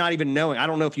if you're not even knowing, I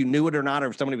don't know if you knew it or not, or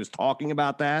if somebody was talking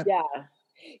about that. Yeah.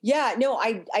 Yeah. No,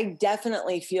 I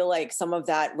definitely feel like some of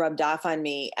that rubbed off on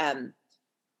me.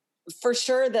 For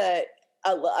sure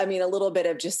a little bit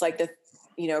of just like the,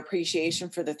 appreciation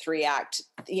for the 3-act,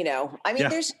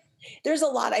 there's a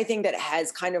lot, I think, that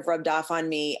has kind of rubbed off on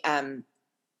me.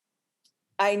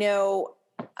 I know,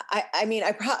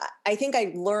 I think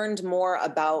I learned more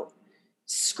about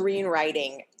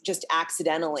screenwriting just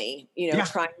accidentally,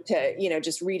 trying to,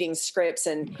 just reading scripts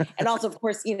and also, of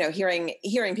course,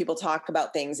 hearing people talk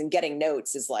about things and getting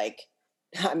notes is like,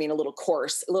 a little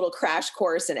crash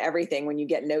course and everything. When you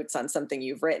get notes on something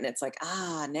you've written, it's like,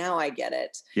 now I get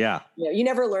it. Yeah. You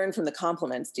never learn from the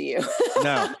compliments, do you?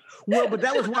 No. Well, but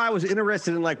that was why I was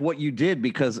interested in like what you did,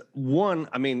 because one,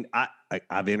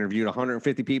 I've interviewed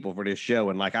 150 people for this show.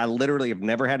 And like, I literally have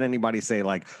never had anybody say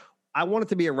like, I wanted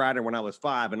to be a writer when I was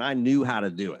 5 and I knew how to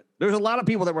do it. There's a lot of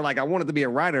people that were like, I wanted to be a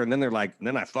writer. And then they're like,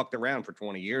 then I fucked around for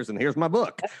 20 years and here's my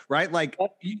book, right? Like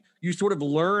you sort of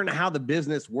learn how the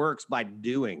business works by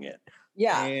doing it.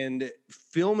 Yeah. And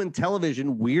film and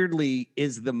television weirdly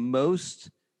is the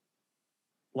most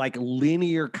like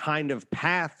linear kind of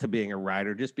path to being a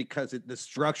writer, just because the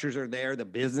structures are there. The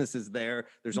business is there.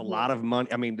 There's a lot of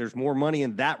money. There's more money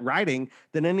in that writing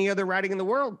than any other writing in the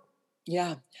world.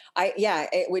 Yeah.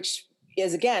 Which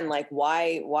is again, like,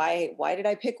 why did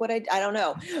I pick what I don't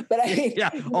know, but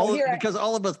because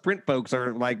all of us print folks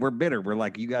are like, we're bitter. We're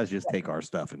like, you guys just take our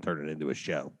stuff and turn it into a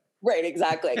show. Right.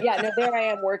 Exactly. Yeah. No, there I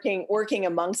am working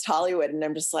amongst Hollywood and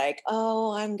I'm just like,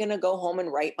 I'm going to go home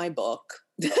and write my book.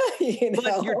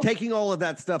 But you're taking all of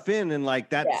that stuff in and like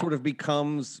that sort of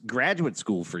becomes graduate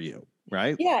school for you.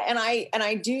 Right. Yeah. And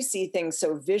I do see things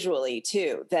so visually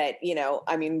too, that,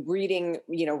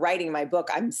 writing my book,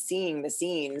 I'm seeing the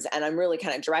scenes and I'm really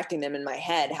kind of directing them in my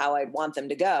head, how I'd want them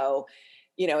to go.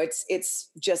 It's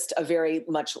just a very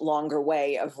much longer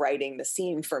way of writing the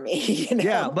scene for me.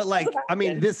 Yeah. But like,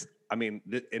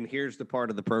 and here's the part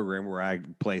of the program where I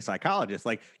play psychologist.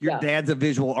 Like your dad's a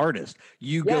visual artist.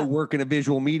 You go work in a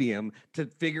visual medium to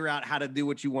figure out how to do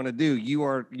what you want to do. You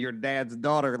are your dad's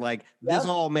daughter. Like this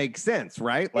all makes sense,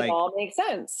 right? Like it all makes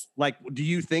sense. Like, do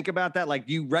you think about that? Like,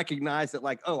 do you recognize that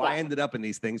like, I ended up in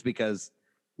these things because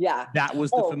that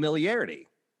was the familiarity.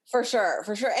 For sure.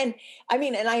 And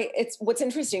it's what's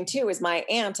interesting too, is my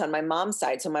aunt on my mom's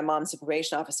side. So my mom's a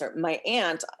probation officer, my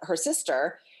aunt, her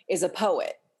sister is a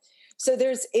poet. So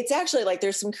there's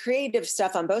some creative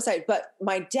stuff on both sides, but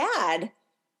my dad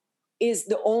is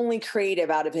the only creative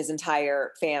out of his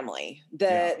entire family.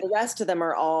 The rest of them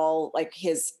are all like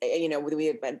his, we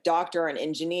have a doctor, an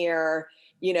engineer,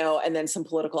 and then some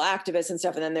political activists and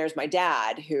stuff. And then there's my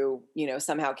dad who,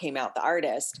 somehow came out the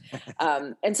artist.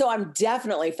 And so I'm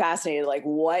definitely fascinated, like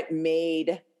what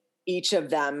made each of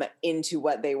them into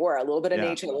what they were. A little bit of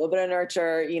nature, a little bit of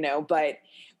nurture,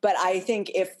 but I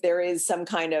think if there is some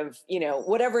kind of,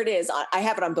 whatever it is, I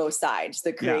have it on both sides.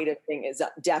 The creative thing is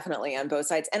definitely on both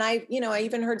sides. And I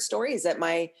even heard stories that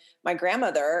my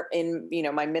grandmother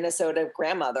my Minnesota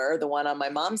grandmother, the one on my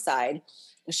mom's side,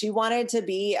 she wanted to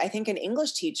be, I think, an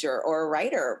English teacher or a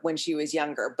writer when she was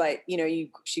younger. But,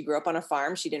 she grew up on a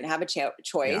farm. She didn't have a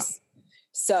choice. Yeah.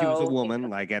 So she was a woman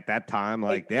like at that time,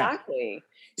 like exactly.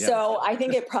 Yeah. So I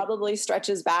think it probably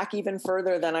stretches back even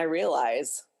further than I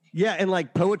realize. Yeah. And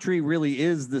like poetry really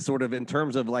is the sort of, in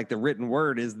terms of like the written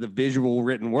word, is the visual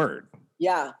written word.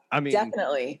 Yeah.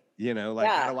 Definitely.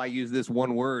 How do I use this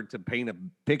one word to paint a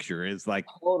picture is like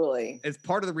totally. It's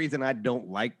part of the reason I don't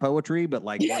like poetry, but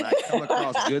like when I come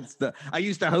across good stuff, I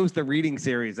used to host a reading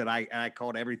series that I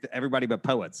called everybody but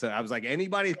poets. So I was like,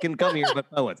 anybody can come here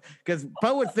but poets, because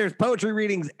there's poetry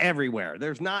readings everywhere.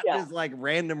 There's not just like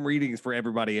random readings for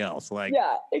everybody else. Like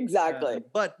exactly.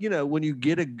 But when you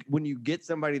get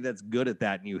somebody that's good at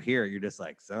that and you hear it, you're just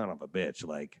like, son of a bitch.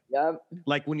 Like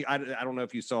like when I don't know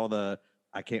if you saw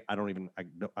I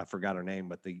forgot her name,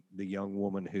 but the young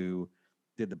woman who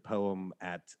did the poem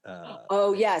at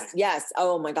yes.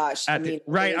 Oh my gosh. I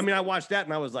watched that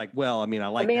and I was like, well, I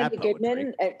like Amanda that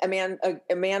Goodman,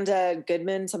 Amanda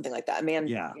Goodman, something like that.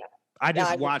 I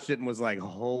just watched it and was like,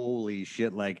 holy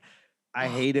shit. Like, I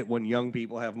hate it when young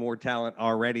people have more talent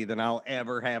already than I'll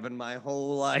ever have in my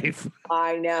whole life.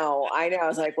 I know. I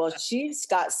was like, well, she's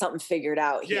got something figured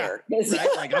out here. Right?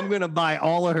 Like, I'm going to buy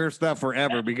all of her stuff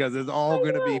forever because it's all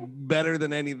going to be better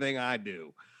than anything I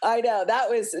do. I know that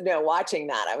was, watching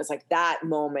that, I was like, that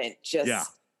moment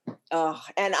just,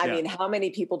 and I mean, how many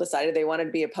people decided they wanted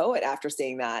to be a poet after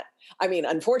seeing that? I mean,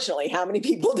 unfortunately, how many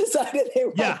people decided they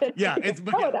wanted to be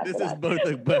a poet after this that?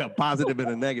 is both a positive and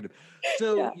a negative.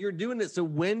 So you're doing it. So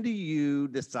when do you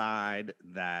decide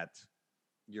that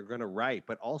you're going to write,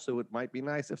 but also it might be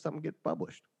nice if something gets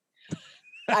published?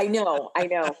 I know.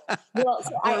 Well,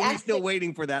 so are we still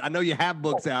waiting for that? I know you have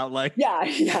books out. Like,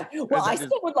 yeah. Well, I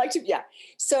still would like to. Yeah.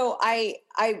 So a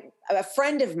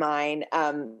friend of mine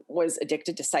was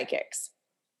addicted to psychics.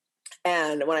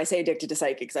 And when I say addicted to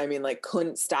psychics, I mean like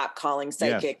couldn't stop calling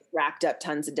psychics, racked up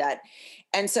tons of debt.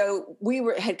 And so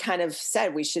had kind of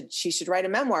said she should write a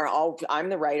memoir. I'm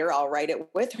the writer. I'll write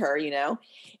it with her,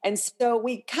 And so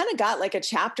we kind of got like a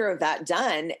chapter of that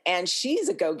done, and she's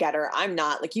a go-getter. I'm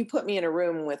not. Like, you put me in a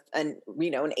room with an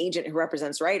agent who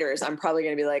represents writers, I'm probably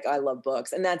going to be like, oh, I love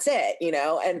books, and that's it,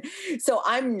 And so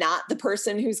I'm not the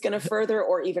person who's going to further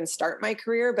or even start my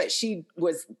career, but she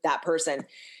was that person.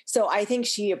 So I think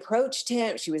she approached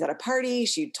him. She was at a party.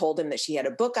 She told him that she had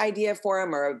a book idea for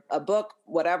him, or a book,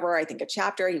 whatever, I think a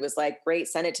chapter. He was like, great,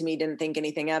 send it to me. Didn't think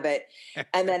anything of it.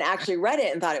 And then actually read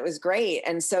it and thought it was great.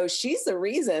 And so she's the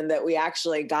reason that we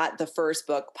actually got the first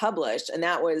book published. And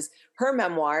that was her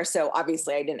memoir. So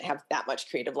obviously I didn't have that much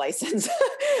creative license.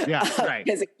 Right.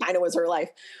 Because it kind of was her life.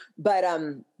 But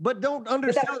don't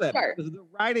understand that, because the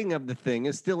writing of the thing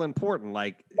is still important.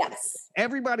 Like, yes,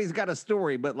 everybody's got a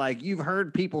story, but like, you've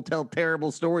heard people tell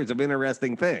terrible stories of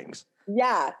interesting things.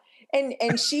 Yeah.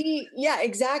 And she,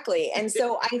 exactly. And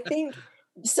so I think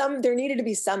there needed to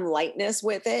be some lightness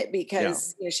with it,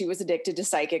 because she was addicted to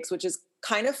psychics, which is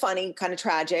kind of funny, kind of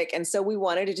tragic. And so we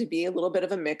wanted it to be a little bit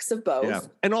of a mix of both. Yeah.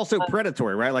 And also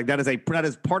predatory, right? Like that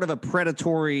is part of a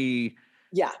predatory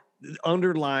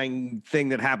underlying thing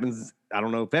that happens. I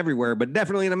don't know if everywhere, but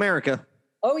definitely in America.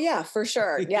 Oh yeah, for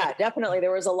sure. Yeah, definitely.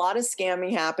 There was a lot of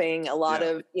scamming happening, a lot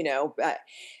of,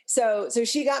 so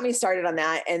she got me started on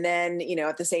that. And then,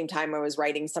 at the same time I was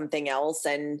writing something else,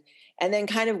 and then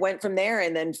kind of went from there,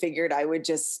 and then figured I would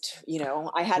just,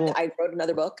 I wrote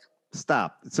another book.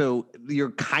 Stop. So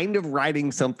you're kind of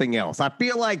writing something else. I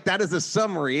feel like that is a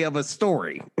summary of a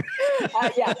story. So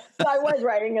I was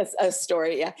writing a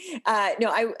story. Yeah. No,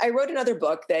 I wrote another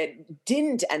book that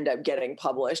didn't end up getting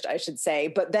published, I should say,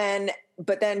 but then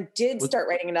did start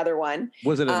writing another one.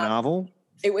 Was it a novel?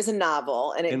 It was a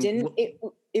novel, and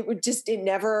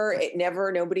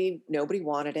nobody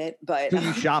wanted it, but so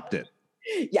you shopped it.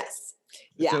 Yes.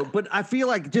 Yeah. So, but I feel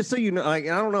like, just so you know, like,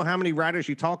 I don't know how many writers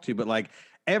you talk to, but like,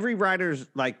 every writer's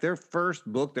like their first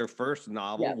book, their first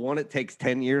novel, one, it takes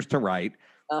 10 years to write.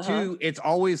 Two, it's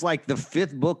always like the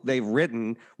fifth book they've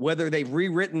written, whether they've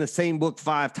rewritten the same book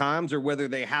 5 times or whether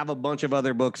they have a bunch of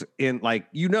other books in, like,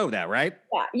 that, right?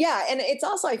 Yeah. And it's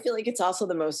also, I feel like it's also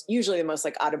usually the most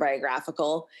like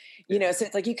autobiographical, so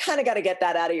it's like, you kind of got to get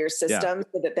that out of your system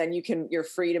so that then you're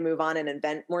free to move on and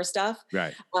invent more stuff.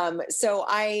 Right. So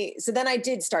then I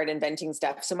did start inventing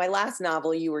stuff. So my last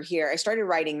novel, You Were Here, I started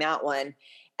writing that one,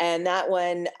 and that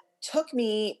one took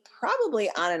me probably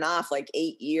on and off like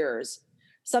 8 years.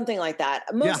 Something like that,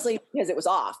 mostly because it was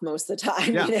off most of the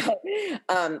time.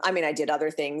 I mean, I did other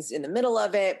things in the middle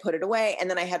of it, put it away. And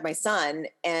then I had my son.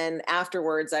 And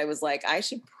afterwards I was like, I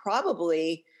should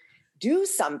probably do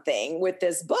something with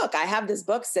this book. I have this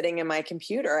book sitting in my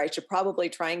computer. I should probably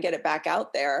try and get it back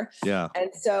out there. Yeah.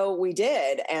 And so we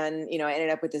did. And, I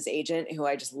ended up with this agent who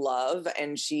I just love.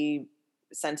 And she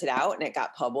sent it out and it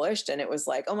got published. And it was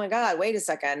like, oh my God, wait a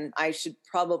second. I should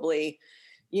probably,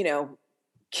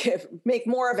 make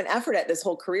more of an effort at this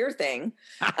whole career thing.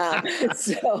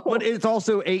 But it's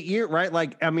also 8 years, right?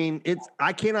 Like, I mean,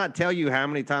 I cannot tell you how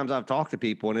many times I've talked to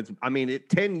people, and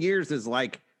 10 years is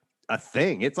like a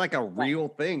thing. It's like a real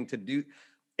thing to do.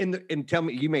 And tell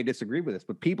me, you may disagree with this,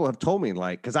 but people have told me,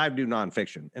 like, because I do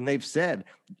nonfiction, and they've said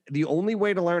the only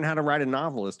way to learn how to write a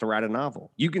novel is to write a novel.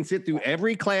 You can sit through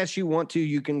every class you want to,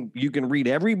 you can read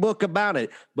every book about it,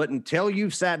 but until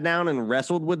you've sat down and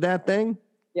wrestled with that thing,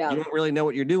 you don't really know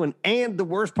what you're doing. And the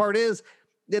worst part is,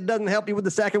 it doesn't help you with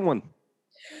the second one.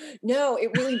 No, it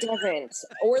really doesn't.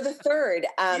 Or the third.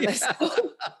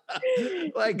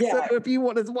 So if you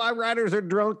want, it's why writers are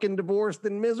drunk and divorced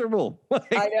and miserable.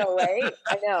 I know, right?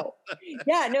 I know.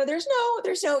 Yeah, no, there's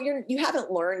no, you haven't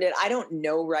learned it. I don't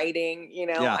know writing,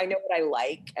 I know what I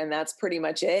like, and that's pretty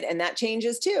much it. And that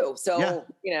changes too. So,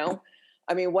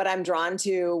 I mean, what I'm drawn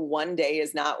to one day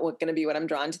is not going to be what I'm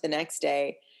drawn to the next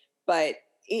day. But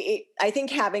I think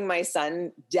having my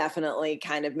son definitely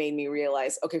kind of made me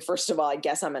realize, okay, first of all, I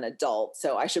guess I'm an adult,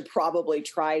 so I should probably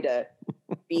try to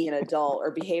be an adult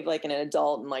or behave like an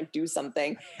adult and like do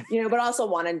something, but also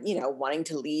wanting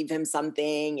to leave him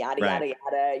something, yada, yada,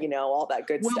 yada, all that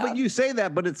good stuff. Well, but you say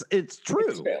that, but it's true.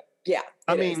 It's true. Yeah.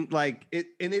 I mean, like it,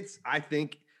 and it's, I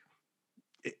think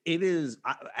it is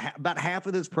about half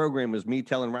of this program is me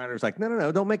telling writers like,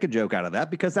 no, don't make a joke out of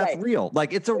that because that's real.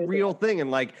 Like it's a real thing.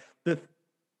 And like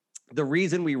the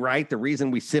reason we write, the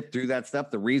reason we sift through that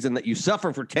stuff, the reason that you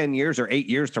suffer for 10 years or 8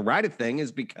 years to write a thing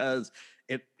is because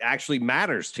it actually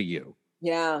matters to you.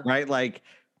 Yeah. Right. Like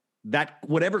that,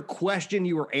 whatever question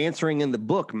you were answering in the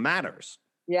book matters.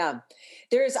 Yeah.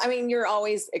 You're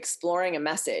always exploring a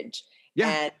message. Yeah.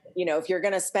 And, if you're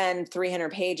going to spend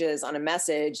 300 pages on a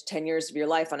message, 10 years of your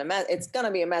life on a message, it's going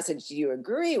to be a message you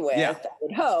agree with, I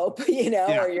would hope, or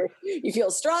you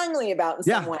feel strongly about in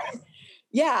some way.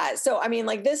 Yeah. So,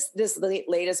 like this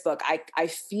latest book, I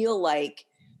feel like,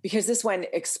 because this one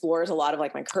explores a lot of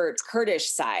like my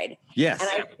Kurdish side. Yes. And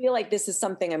I feel like this is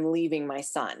something I'm leaving my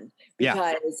son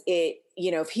because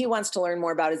if he wants to learn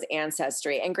more about his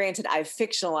ancestry, and granted, I've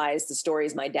fictionalized the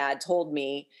stories my dad told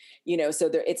me, so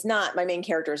it's not, my main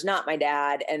character is not my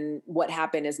dad, and what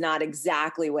happened is not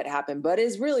exactly what happened, but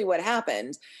is really what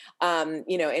happened.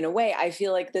 In a way, I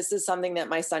feel like this is something that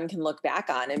my son can look back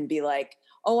on and be like,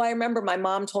 oh, I remember my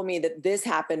mom told me that this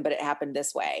happened, but it happened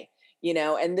this way.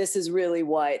 And this is really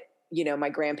what, my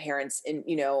grandparents and,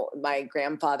 my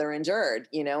grandfather endured,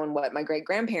 and what my great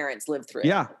grandparents lived through.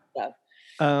 Yeah.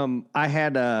 I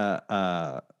had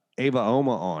Ava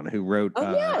Oma on, who wrote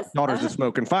Daughters of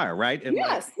Smoke and Fire, right? And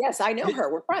yes, I know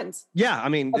her. We're friends. Yeah, I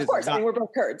mean, of course, we're both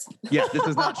Kurds. Yes, this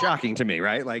is not shocking to me,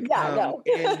 right? Like, no.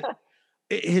 And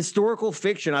historical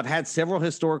fiction, I've had several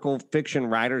historical fiction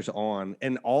writers on,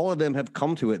 and all of them have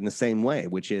come to it in the same way,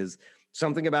 which is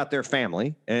something about their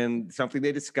family and something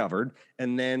they discovered,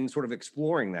 and then sort of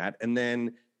exploring that. And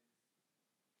then,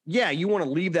 you want to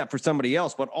leave that for somebody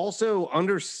else, but also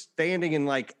understanding and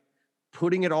like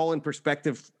putting it all in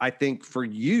perspective, I think for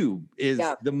you is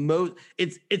the most,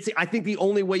 it's, I think the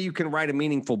only way you can write a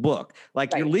meaningful book.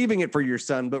 Like you're leaving it for your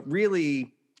son, but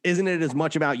really, isn't it as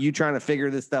much about you trying to figure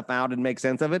this stuff out and make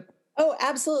sense of it? Oh,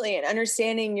 absolutely. And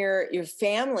understanding your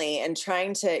family and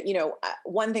trying to,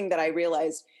 one thing that I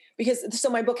realized, so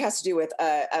my book has to do with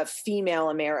a female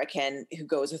American who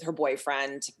goes with her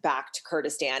boyfriend back to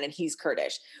Kurdistan, and he's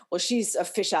Kurdish. Well, she's a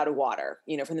fish out of water,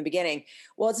 from the beginning.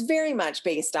 Well, it's very much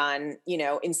based on,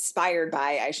 inspired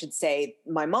by, I should say,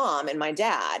 my mom and my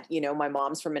dad. My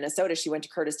mom's from Minnesota. She went to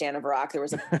Kurdistan of Iraq. There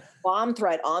was a bomb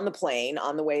threat on the plane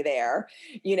on the way there,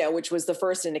 which was the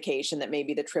first indication that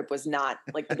maybe the trip was not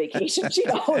like the vacation she'd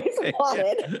always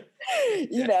wanted.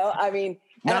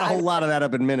 Not a whole lot of that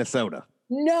up in Minnesota.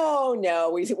 No,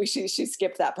 she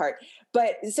skipped that part.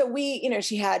 But so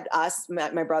she had us,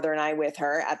 my brother and I, with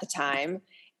her at the time.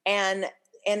 And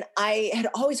I had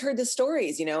always heard the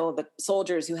stories, the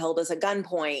soldiers who held us at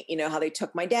gunpoint, how they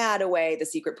took my dad away, the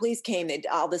secret police came, they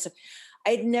all this.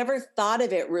 I'd never thought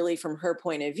of it really from her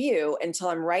point of view until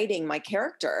I'm writing my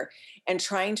character and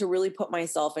trying to really put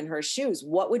myself in her shoes.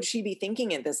 What would she be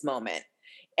thinking at this moment?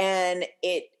 And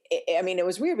it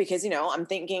was weird because, I'm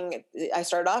thinking, I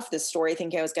started off this story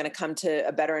thinking I was going to come to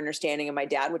a better understanding of my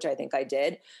dad, which I think I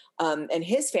did, and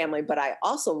his family. But I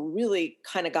also really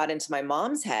kind of got into my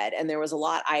mom's head, and there was a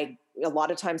lot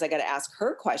of times I got to ask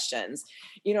her questions,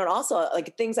 and also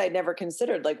like things I'd never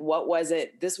considered. Like, what was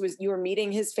it? You were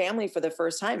meeting his family for the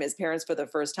first time, his parents for the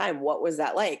first time. What was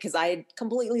that like? Because I had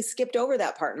completely skipped over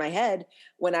that part in my head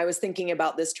when I was thinking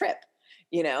about this trip.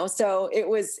 So it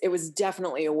was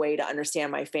definitely a way to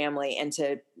understand my family and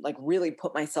to like really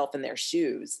put myself in their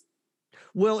shoes.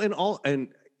 Well, and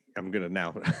I'm going to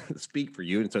now speak for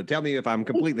you. And so tell me if I'm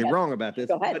completely wrong about this.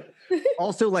 Go ahead. But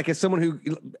also like as someone who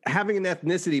having an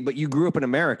ethnicity, but you grew up in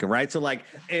America, right? So like,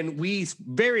 and we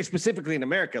very specifically in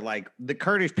America, like the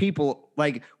Kurdish people,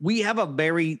 like we have a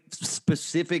very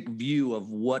specific view of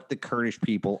what the Kurdish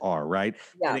people are, right?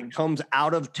 Yeah. And it comes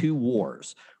out of two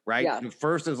wars. Right. Yeah. The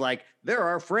first is like, they're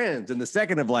our friends. And the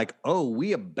second of like, oh,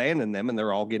 we abandoned them and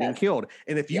they're all getting killed.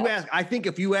 And if you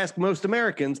ask most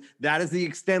Americans, that is the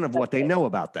extent of what they know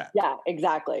about that. Yeah,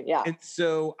 exactly. Yeah. And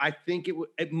so I think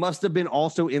it must have been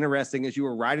also interesting as you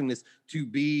were writing this to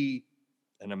be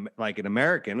an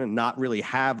American and not really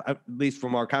have, at least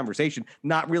from our conversation,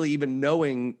 not really even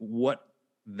knowing what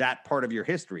that part of your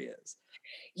history is.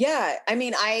 Yeah. I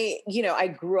mean,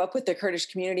 I grew up with the Kurdish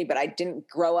community, but I didn't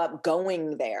grow up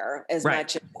going there as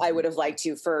much as I would have liked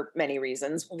to for many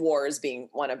reasons, wars being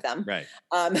one of them. Right.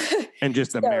 Um, And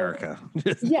just America.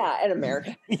 Yeah, in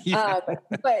America. Yeah.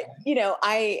 But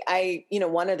I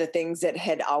one of the things that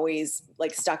had always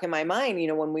like stuck in my mind,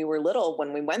 when we were little,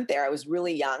 when we went there, I was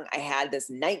really young. I had this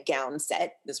nightgown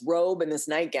set, this robe and this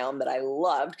nightgown that I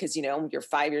loved because you're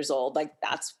 5 years old, like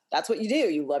that's what you do.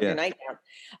 You love your nightgown.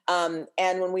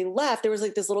 And when we left, there was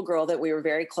like this little girl that we were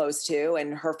very close to,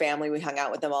 and her family. We hung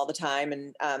out with them all the time,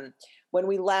 and when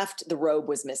we left, the robe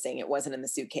was missing. It wasn't in the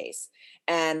suitcase.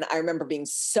 And I remember being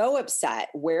so upset.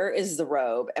 Where is the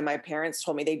robe? And my parents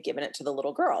told me they'd given it to the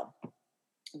little girl.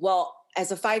 Well,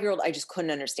 as a 5-year-old, I just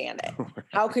couldn't understand it.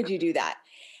 How could you do that?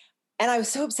 And I was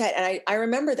so upset. And I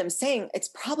remember them saying, it's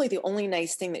probably the only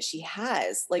nice thing that she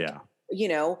has. Like,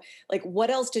 like what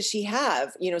else does she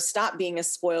have? Stop being a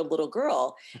spoiled little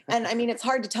girl. And I mean, it's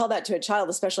hard to tell that to a child,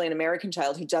 especially an American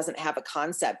child who doesn't have a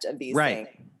concept of these things.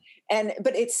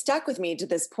 But it stuck with me to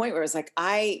this point where it's like,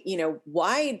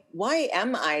 why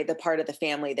am I the part of the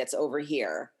family that's over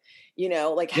here?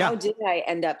 How did I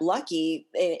end up lucky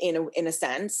in a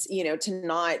sense, to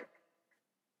not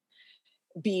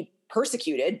be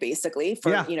persecuted basically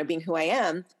for, being who I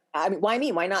am? I mean, why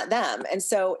me? Why not them? And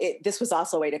so this was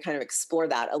also a way to kind of explore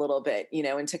that a little bit,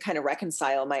 and to kind of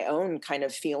reconcile my own kind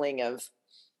of feeling of,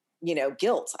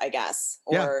 guilt, I guess.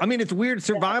 Or, I mean, it's weird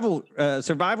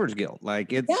survivor's guilt.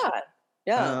 Like it's,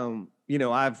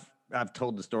 I've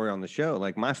told the story on the show.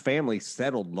 Like my family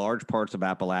settled large parts of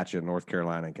Appalachia, North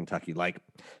Carolina, and Kentucky. Like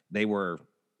they were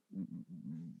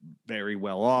very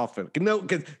well off, and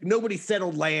because nobody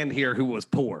settled land here who was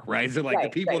poor, right? So like the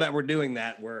people that were doing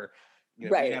that were. We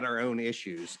had our own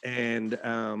issues, and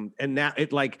now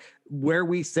it like where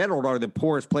we settled are the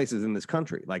poorest places in this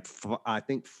country. Like I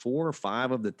think 4 or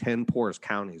 5 of the 10 poorest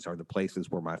counties are the places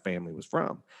where my family was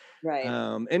from. Right.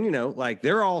 And like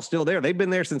they're all still there. They've been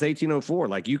there since 1804.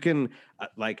 Like you can,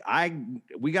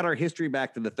 we got our history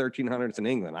back to the 1300s in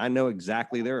England. I know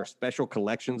exactly. There are special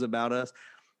collections about us.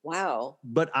 Wow.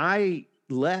 But I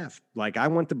left, like I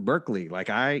went to Berkeley, like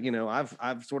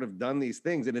I've sort of done these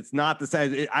things, and it's not to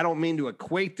say, I don't mean to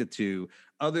equate the two,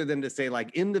 other than to say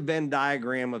like in the Venn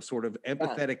diagram of sort of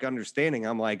empathetic understanding,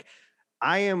 I'm like,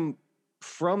 I am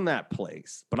from that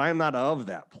place, but I am not of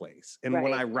that place. And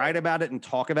when I write about it and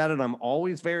talk about it, I'm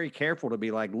always very careful to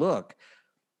be like, look,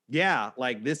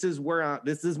 like this is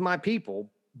this is my people,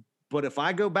 but if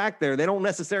I go back there, they don't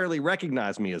necessarily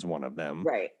recognize me as one of them.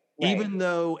 Right. Even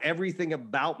though everything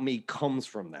about me comes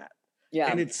from that.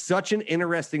 Yeah. And it's such an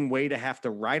interesting way to have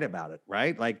to write about it,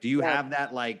 right? Like, do you have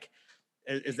that, like,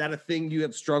 is that a thing you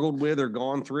have struggled with or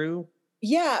gone through?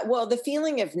 Yeah. Well, the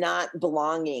feeling of not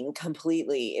belonging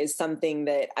completely is something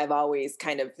that I've always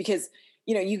kind of, because,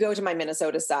 you go to my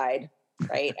Minnesota side,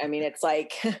 right? I mean, it's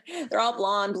like, they're all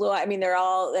blonde, blue. I mean, they're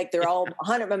all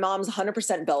 100, my mom's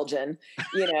 100% Belgian,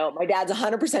 my dad's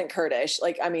 100% Kurdish,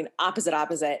 like, I mean,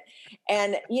 opposite.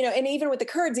 And, and even with the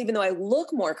Kurds, even though I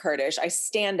look more Kurdish, I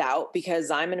stand out because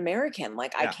I'm an American.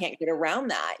 Like I can't get around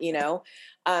that,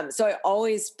 so I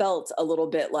always felt a little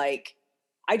bit like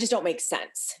I just don't make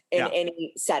sense in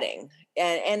any setting.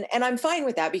 And I'm fine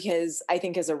with that, because I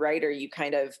think as a writer, you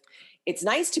kind of, it's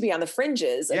nice to be on the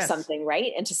fringes of something,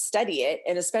 right? And to study it.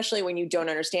 And especially when you don't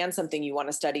understand something, you want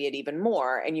to study it even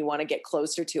more, and you want to get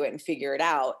closer to it and figure it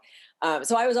out.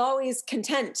 So I was always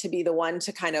content to be the one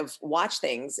to kind of watch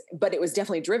things, but it was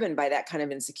definitely driven by that kind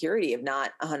of insecurity of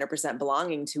not 100%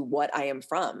 belonging to what I am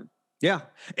from. Yeah.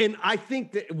 And I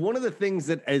think that one of the things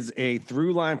that is a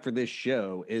through line for this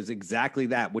show is exactly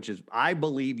that, which is I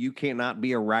believe you cannot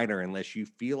be a writer unless you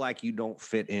feel like you don't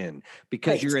fit in,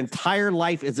 because your entire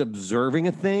life is observing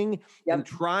a thing and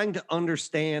trying to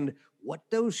understand what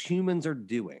those humans are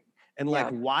doing. And like,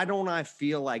 why don't I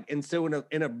feel like, and so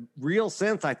in a real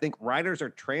sense, I think writers are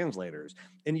translators,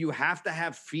 and you have to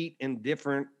have feet in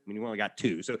different, I mean, you only got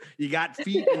 2. So you got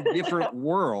feet in different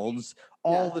worlds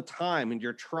all the time. And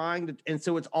you're trying to, and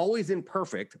so it's always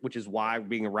imperfect, which is why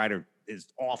being a writer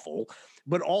is awful,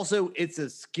 but also it's a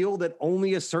skill that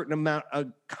only a certain amount, a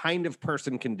kind of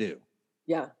person can do.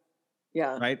 Yeah.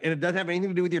 Yeah. Right. And it doesn't have anything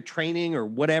to do with your training or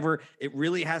whatever. It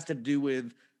really has to do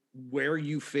with where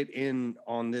you fit in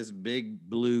on this big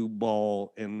blue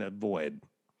ball in the void.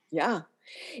 Yeah.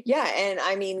 Yeah. And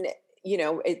I mean,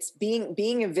 it's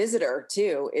being a visitor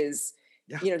too is,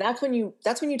 that's when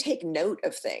you take note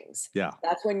of things. Yeah.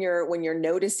 That's when you're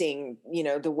noticing,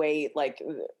 the way, like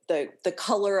the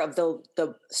color of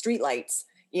the street lights,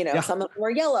 Some of them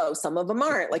are yellow, some of them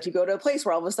aren't. Like you go to a place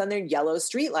where all of a sudden they're yellow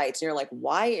streetlights and you're like,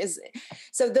 why is it?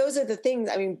 So those are the things.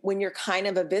 I mean, when you're kind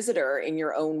of a visitor in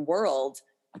your own world,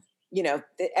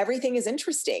 everything is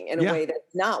interesting in a way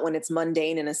that's not when it's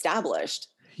mundane and established.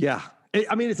 Yeah.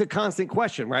 It's a constant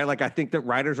question, right? Like I think that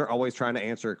writers are always trying to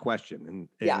answer a question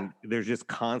and there's just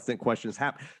constant questions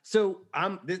happen. So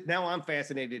I'm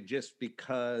fascinated just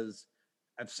because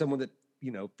of someone that,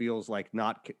 feels like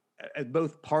not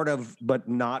both part of, but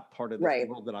not part of the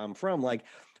world that I'm from. Like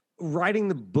writing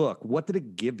the book, what did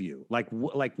it give you? Like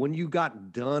when you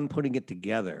got done putting it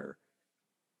together,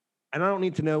 and I don't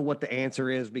need to know what the answer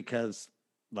is because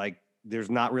like,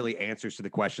 there's not really answers to the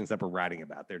questions that we're writing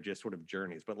about. They're just sort of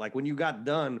journeys. But like when you got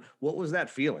done, what was that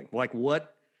feeling? Like,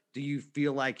 what do you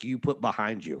feel like you put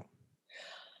behind you?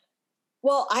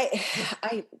 Well,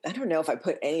 I don't know if I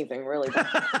put anything really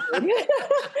behind me.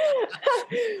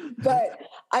 But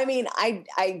I mean,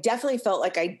 I definitely felt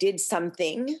like I did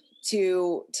something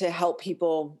to help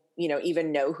people,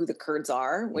 even know who the Kurds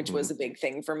are, which was a big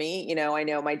thing for me. I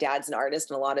know my dad's an artist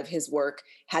and a lot of his work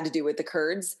had to do with the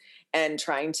Kurds and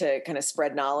trying to kind of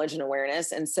spread knowledge and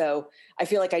awareness. And so I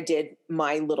feel like I did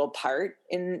my little part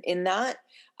in that.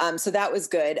 So that was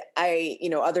good.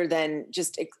 Other than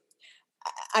just,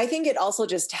 I think it also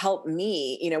just helped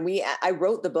me, I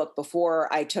wrote the book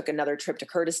before I took another trip to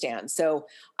Kurdistan. So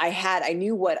I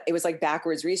knew what it was like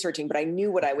backwards researching, but I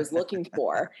knew what I was looking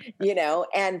for,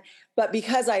 but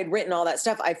because I had written all that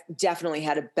stuff, I've definitely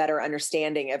had a better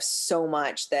understanding of so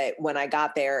much that when I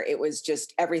got there, it was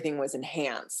just, everything was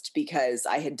enhanced because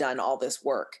I had done all this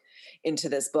work into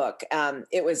this book.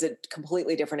 It was a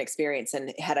completely different experience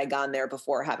than had I gone there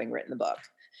before having written the book.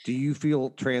 Do you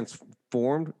feel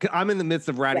transformed? I'm in the midst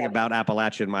of writing about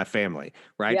Appalachia and my family,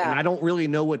 right? Yeah. And I don't really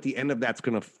know what the end of that's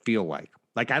going to feel like.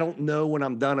 Like, I don't know when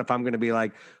I'm done if I'm going to be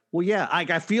like, well, yeah,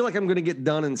 I feel like I'm going to get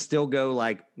done and still go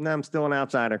like, no, I'm still an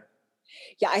outsider.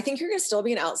 Yeah, I think you're going to still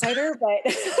be an outsider,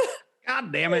 but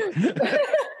God damn it.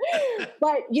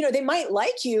 But, they might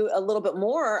like you a little bit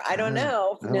more. I don't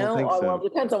know. I don't think so. Well, it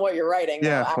depends on what you're writing.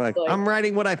 Yeah, though, like I'm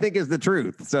writing what I think is the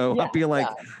truth. So I feel like.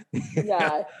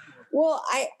 Yeah. Well,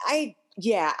 I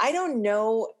don't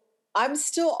know. I'm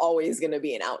still always going to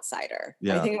be an outsider.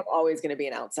 Yeah. I think I'm always going to be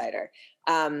an outsider.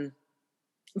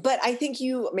 But I think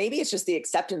maybe it's just the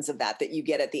acceptance of that you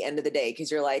get at the end of the day.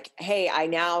 'Cause you're like, hey, I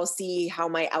now see how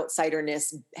my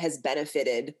outsiderness has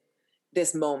benefited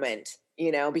this moment,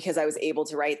 because I was able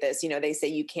to write this. They say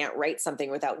you can't write something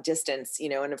without distance,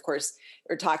 and of course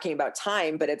we're talking about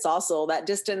time, but it's also that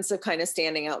distance of kind of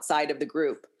standing outside of the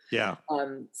group. Yeah.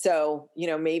 So,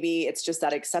 maybe it's just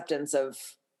that acceptance of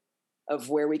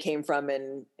where we came from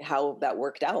and how that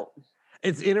worked out.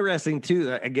 It's interesting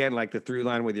too, again, like the through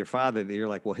line with your father, that you're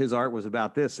like, well, his art was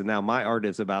about this and now my art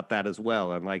is about that as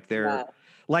well. And like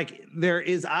there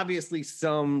is obviously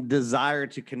some desire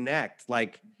to connect.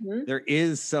 Like there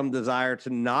is some desire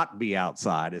to not be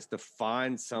outside, is to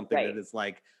find something that is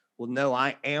like, well, no,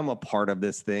 I am a part of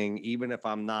this thing, even if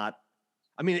I'm not.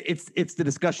 I mean, it's the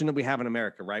discussion that we have in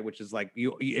America, right? Which is like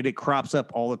it crops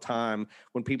up all the time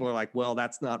when people are like, "Well,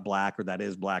 that's not black," or "That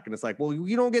is black," and it's like, "Well,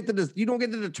 you don't get to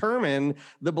determine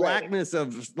the blackness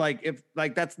of if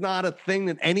that's not a thing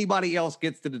that anybody else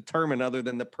gets to determine other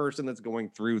than the person that's going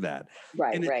through that."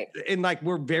 Right. And like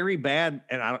we're very bad,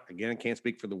 and I can't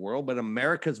speak for the world, but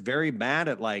America's very bad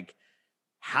at like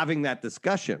having that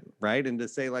discussion, right? And to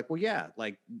say like, "Well, yeah,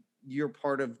 like." You're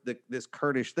part of this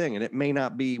Kurdish thing, and it may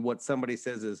not be what somebody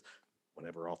says is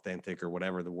whatever authentic or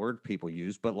whatever the word people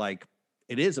use, but like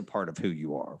it is a part of who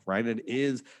you are, right? It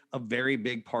is a very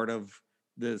big part of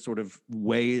the sort of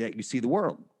way that you see the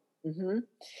world. Mm-hmm.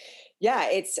 Yeah,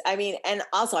 and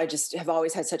also I just have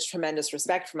always had such tremendous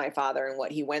respect for my father and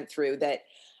what he went through that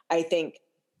I think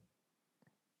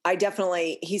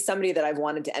he's somebody that I've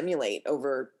wanted to emulate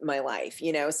over my life,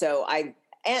 so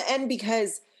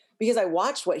because I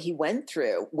watched what he went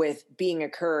through with being a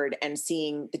Kurd and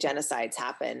seeing the genocides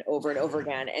happen over and over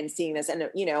again and seeing this and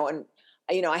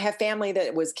I have family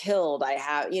that was killed. I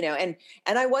have, and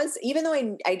I was, even though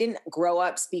I didn't grow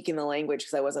up speaking the language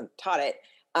because I wasn't taught it,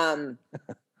 and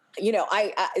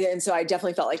so I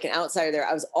definitely felt like an outsider there.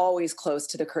 I was always close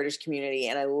to the Kurdish community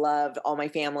and I loved all my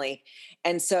family.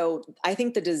 And so I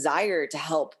think the desire to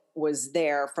help was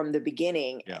there from the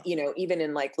beginning, even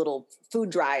in like little food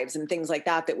drives and things like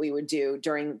that we would do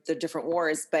during the different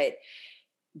wars. But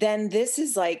then this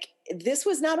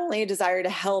was not only a desire to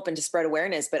help and to spread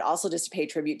awareness, but also just to pay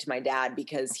tribute to my dad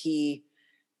because he,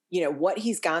 what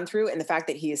he's gone through and the fact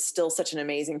that he is still such an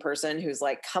amazing person who's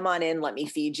like, come on in, let me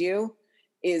feed you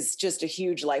is just a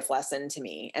huge life lesson to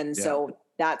me. And so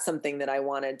that's something that I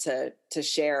wanted to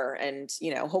share. And,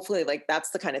 hopefully like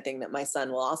that's the kind of thing that my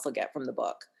son will also get from the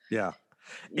book. Yeah.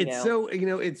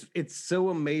 It's so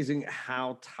amazing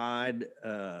how tied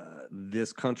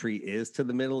this country is to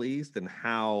the Middle East, and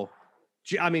how,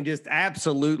 just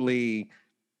absolutely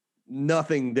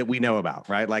nothing that we know about,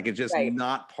 right? Like it's just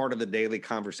not part of the daily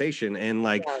conversation. And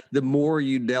like the more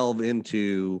you delve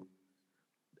into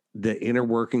the inner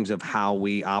workings of how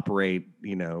we operate,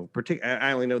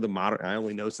 I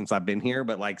only know since I've been here,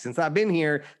 but like since I've been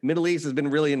here, Middle East has been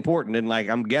really important. And like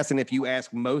I'm guessing if you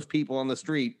ask most people on the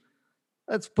street,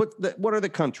 what are the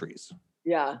countries?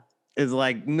 Yeah. Is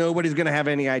like nobody's gonna have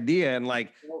any idea. And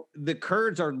like the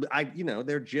Kurds are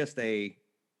they're just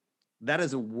that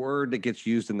is a word that gets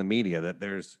used in the media that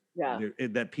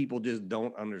that people just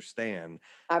don't understand.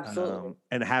 Absolutely.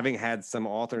 And having had some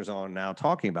authors on now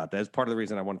talking about that is part of the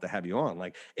reason I wanted to have you on.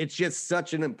 Like, it's just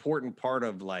such an important part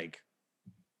of like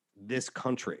this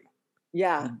country.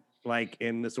 Yeah. Like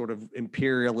in the sort of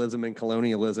imperialism and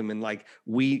colonialism. And like,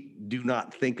 we do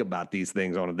not think about these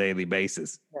things on a daily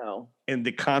basis. No. And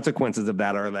the consequences of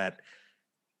that are that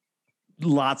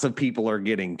lots of people are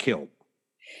getting killed.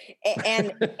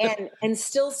 And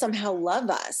still somehow love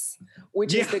us,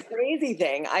 which is the crazy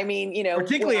thing. I mean,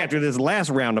 particularly after this last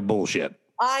round of bullshit.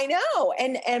 I know.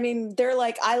 And I mean, they're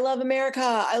like, I love America.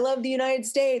 I love the United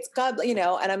States. God,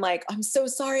 and I'm like, I'm so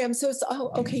sorry. I'm so sorry.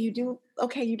 Oh, okay. You do.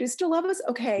 Okay. You do still love us.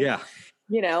 Okay. Yeah.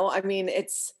 I mean,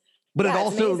 but it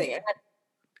also,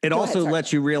 it also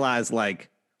lets you realize like,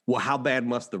 well, how bad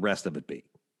must the rest of it be?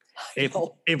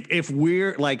 If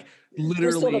we're like literally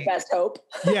we're still the best hope.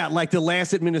 Yeah, like the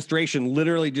last administration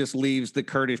literally just leaves the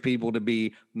Kurdish people to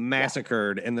be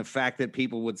massacred, and the fact that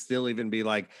people would still even be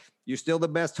like, "You're still the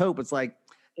best hope." It's like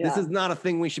this is not a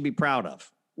thing we should be proud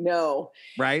of. No,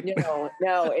 right? No,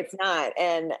 it's not.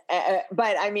 And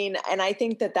but I mean, and I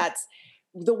think that's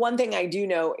the one thing I do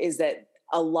know is that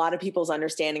a lot of people's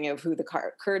understanding of who the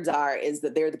Kurds are is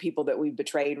that they're the people that we've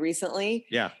betrayed recently.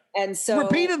 Yeah, and so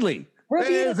repeatedly.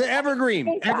 It's evergreen.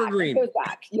 It goes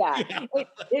back. Yeah.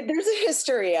 There's a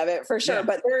history of it for sure,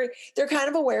 but they're kind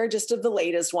of aware just of the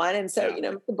latest one. And so,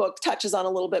 the book touches on a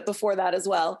little bit before that as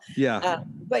well. Yeah.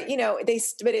 But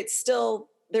it's still,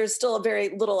 there's still a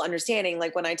very little understanding.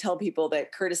 Like when I tell people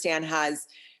that Kurdistan has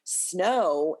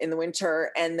snow in the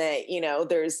winter and that,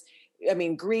 there's,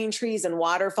 green trees and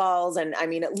waterfalls. And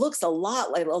it looks a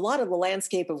lot of the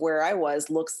landscape of where I was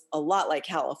looks a lot like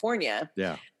California.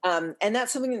 Yeah. And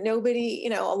that's something that nobody,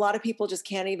 a lot of people just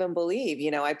can't even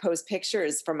believe. I post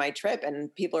pictures from my trip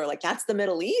and people are like, that's the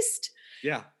Middle East.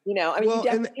 Yeah.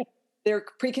 They're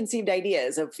preconceived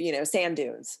ideas of, sand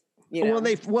dunes.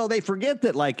 They forget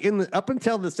that like up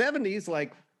until the 70s,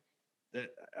 like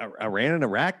Iran and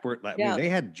Iraq were, they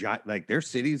had their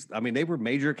cities. They were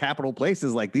major capital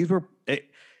places. Like these were,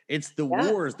 it's the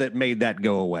wars that made that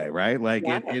go away. Right. Like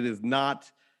it is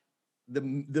not the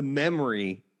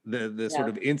memory, the sort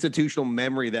of institutional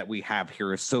memory that we have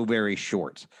here is so very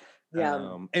short.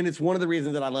 Yeah. And it's one of the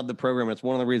reasons that I love the program. It's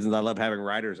one of the reasons I love having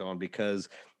writers on, because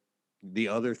the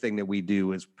other thing that we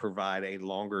do is provide a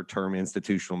longer term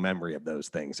institutional memory of those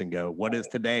things and go, what is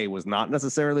today was not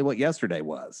necessarily what yesterday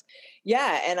was.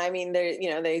 Yeah. And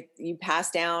you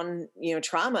pass down,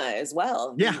 trauma as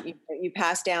well. Yeah. You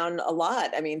pass down a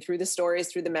lot. Through the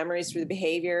stories, through the memories, through the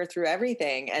behavior, through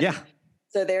everything. And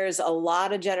so there's a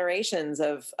lot of generations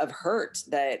of hurt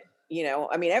that,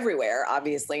 everywhere,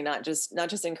 obviously, not just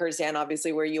in Kurdistan,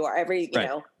 obviously where you are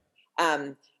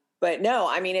but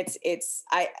no,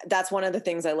 that's one of the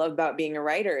things I love about being a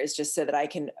writer is just so that I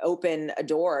can open a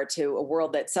door to a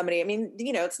world that somebody,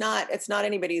 it's not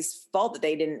anybody's fault that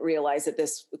they didn't realize that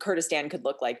this Kurdistan could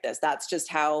look like this. That's just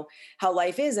how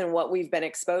life is and what we've been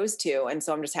exposed to. And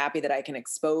so I'm just happy that I can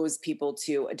expose people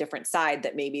to a different side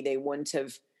that maybe they wouldn't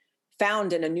have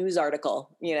found in a news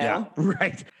article, Yeah,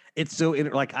 right. It's so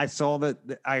I saw that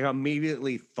I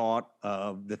immediately thought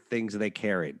of the things they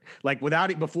carried. Like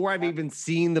before I've even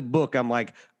seen the book, I'm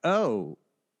like, oh,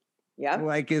 yeah.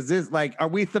 Like, is this are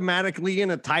we thematically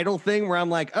in a title thing where I'm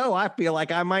like, oh, I feel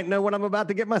like I might know what I'm about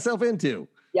to get myself into.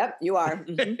 Yep, you are.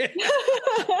 Mm-hmm.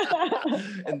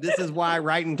 And this is why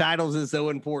writing titles is so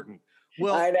important.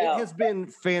 Well, it has been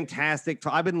fantastic.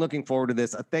 I've been looking forward to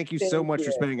this. Thank you so much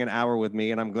for spending an hour with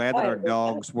me. And I'm glad that our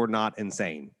dogs were not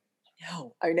insane.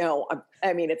 No, I know.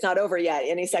 It's not over yet.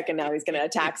 Any second now, he's going to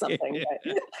attack something.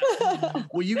 But.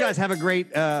 Well, you guys have a great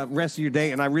rest of your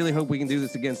day, and I really hope we can do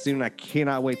this again soon. I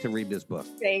cannot wait to read this book.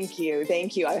 Thank you.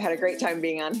 I've had a great time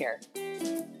being on here.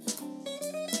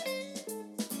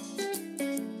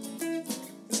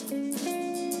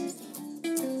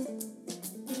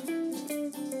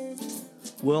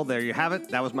 Well, there you have it.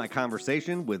 That was my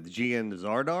conversation with Gian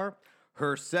Sardar.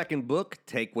 Her second book,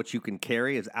 Take What You Can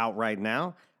Carry, is out right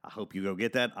now. I hope you go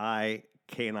get that. I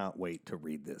cannot wait to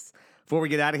read this. Before we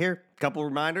get out of here, a couple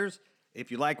reminders. If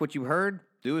you like what you heard,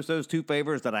 do us those two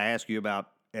favors that I ask you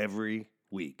about every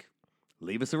week.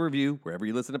 Leave us a review wherever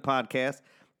you listen to podcasts,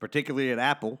 particularly at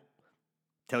Apple.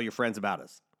 Tell your friends about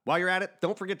us. While you're at it,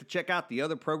 don't forget to check out the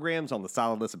other programs on the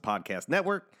Solid Listen Podcast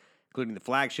Network, including the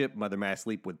flagship Mother May I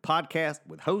Sleep With podcast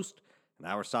with host and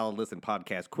our Solid Listen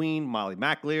podcast queen, Molly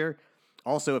McLear.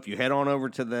 Also, if you head on over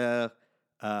to the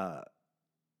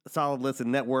Solid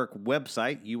Listen Network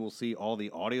website, you will see all the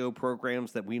audio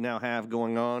programs that we now have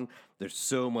going on. There's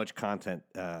so much content,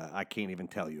 I can't even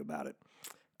tell you about it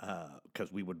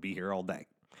because we would be here all day.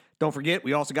 Don't forget,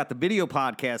 we also got the video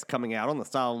podcast coming out on the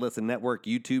Solid Listen Network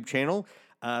YouTube channel.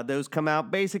 Those come out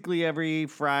basically every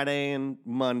Friday and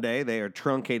Monday. They are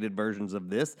truncated versions of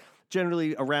this,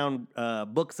 generally around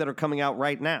books that are coming out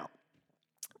right now.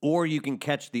 Or you can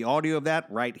catch the audio of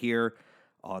that right here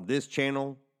on this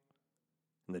channel.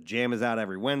 And the jam is out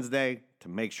every Wednesday. To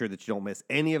make sure that you don't miss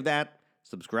any of that,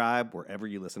 subscribe wherever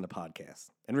you listen to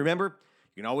podcasts. And remember,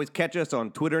 you can always catch us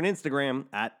on Twitter and Instagram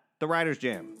at The Writers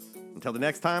Jam. Until the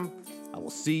next time, I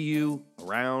will see you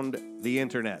around the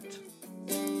internet.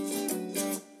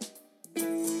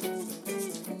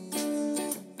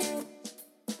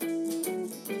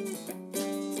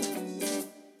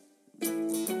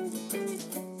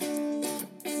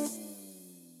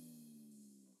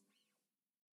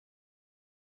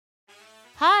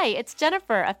 Hi, it's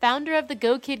Jennifer, a founder of the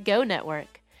Go Kid Go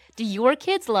network. Do your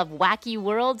kids love wacky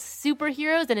worlds,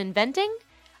 superheroes, and inventing?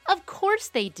 Of course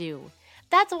they do.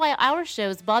 That's why our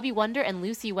shows Bobby Wonder and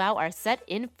Lucy Wow are set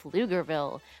in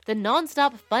Pflugerville, the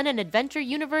nonstop fun and adventure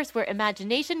universe where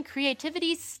imagination,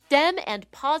 creativity, STEM, and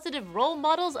positive role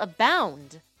models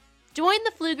abound. Join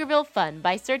the Pflugerville fun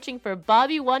by searching for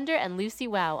Bobby Wonder and Lucy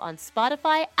Wow on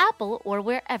Spotify, Apple, or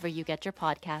wherever you get your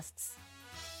podcasts.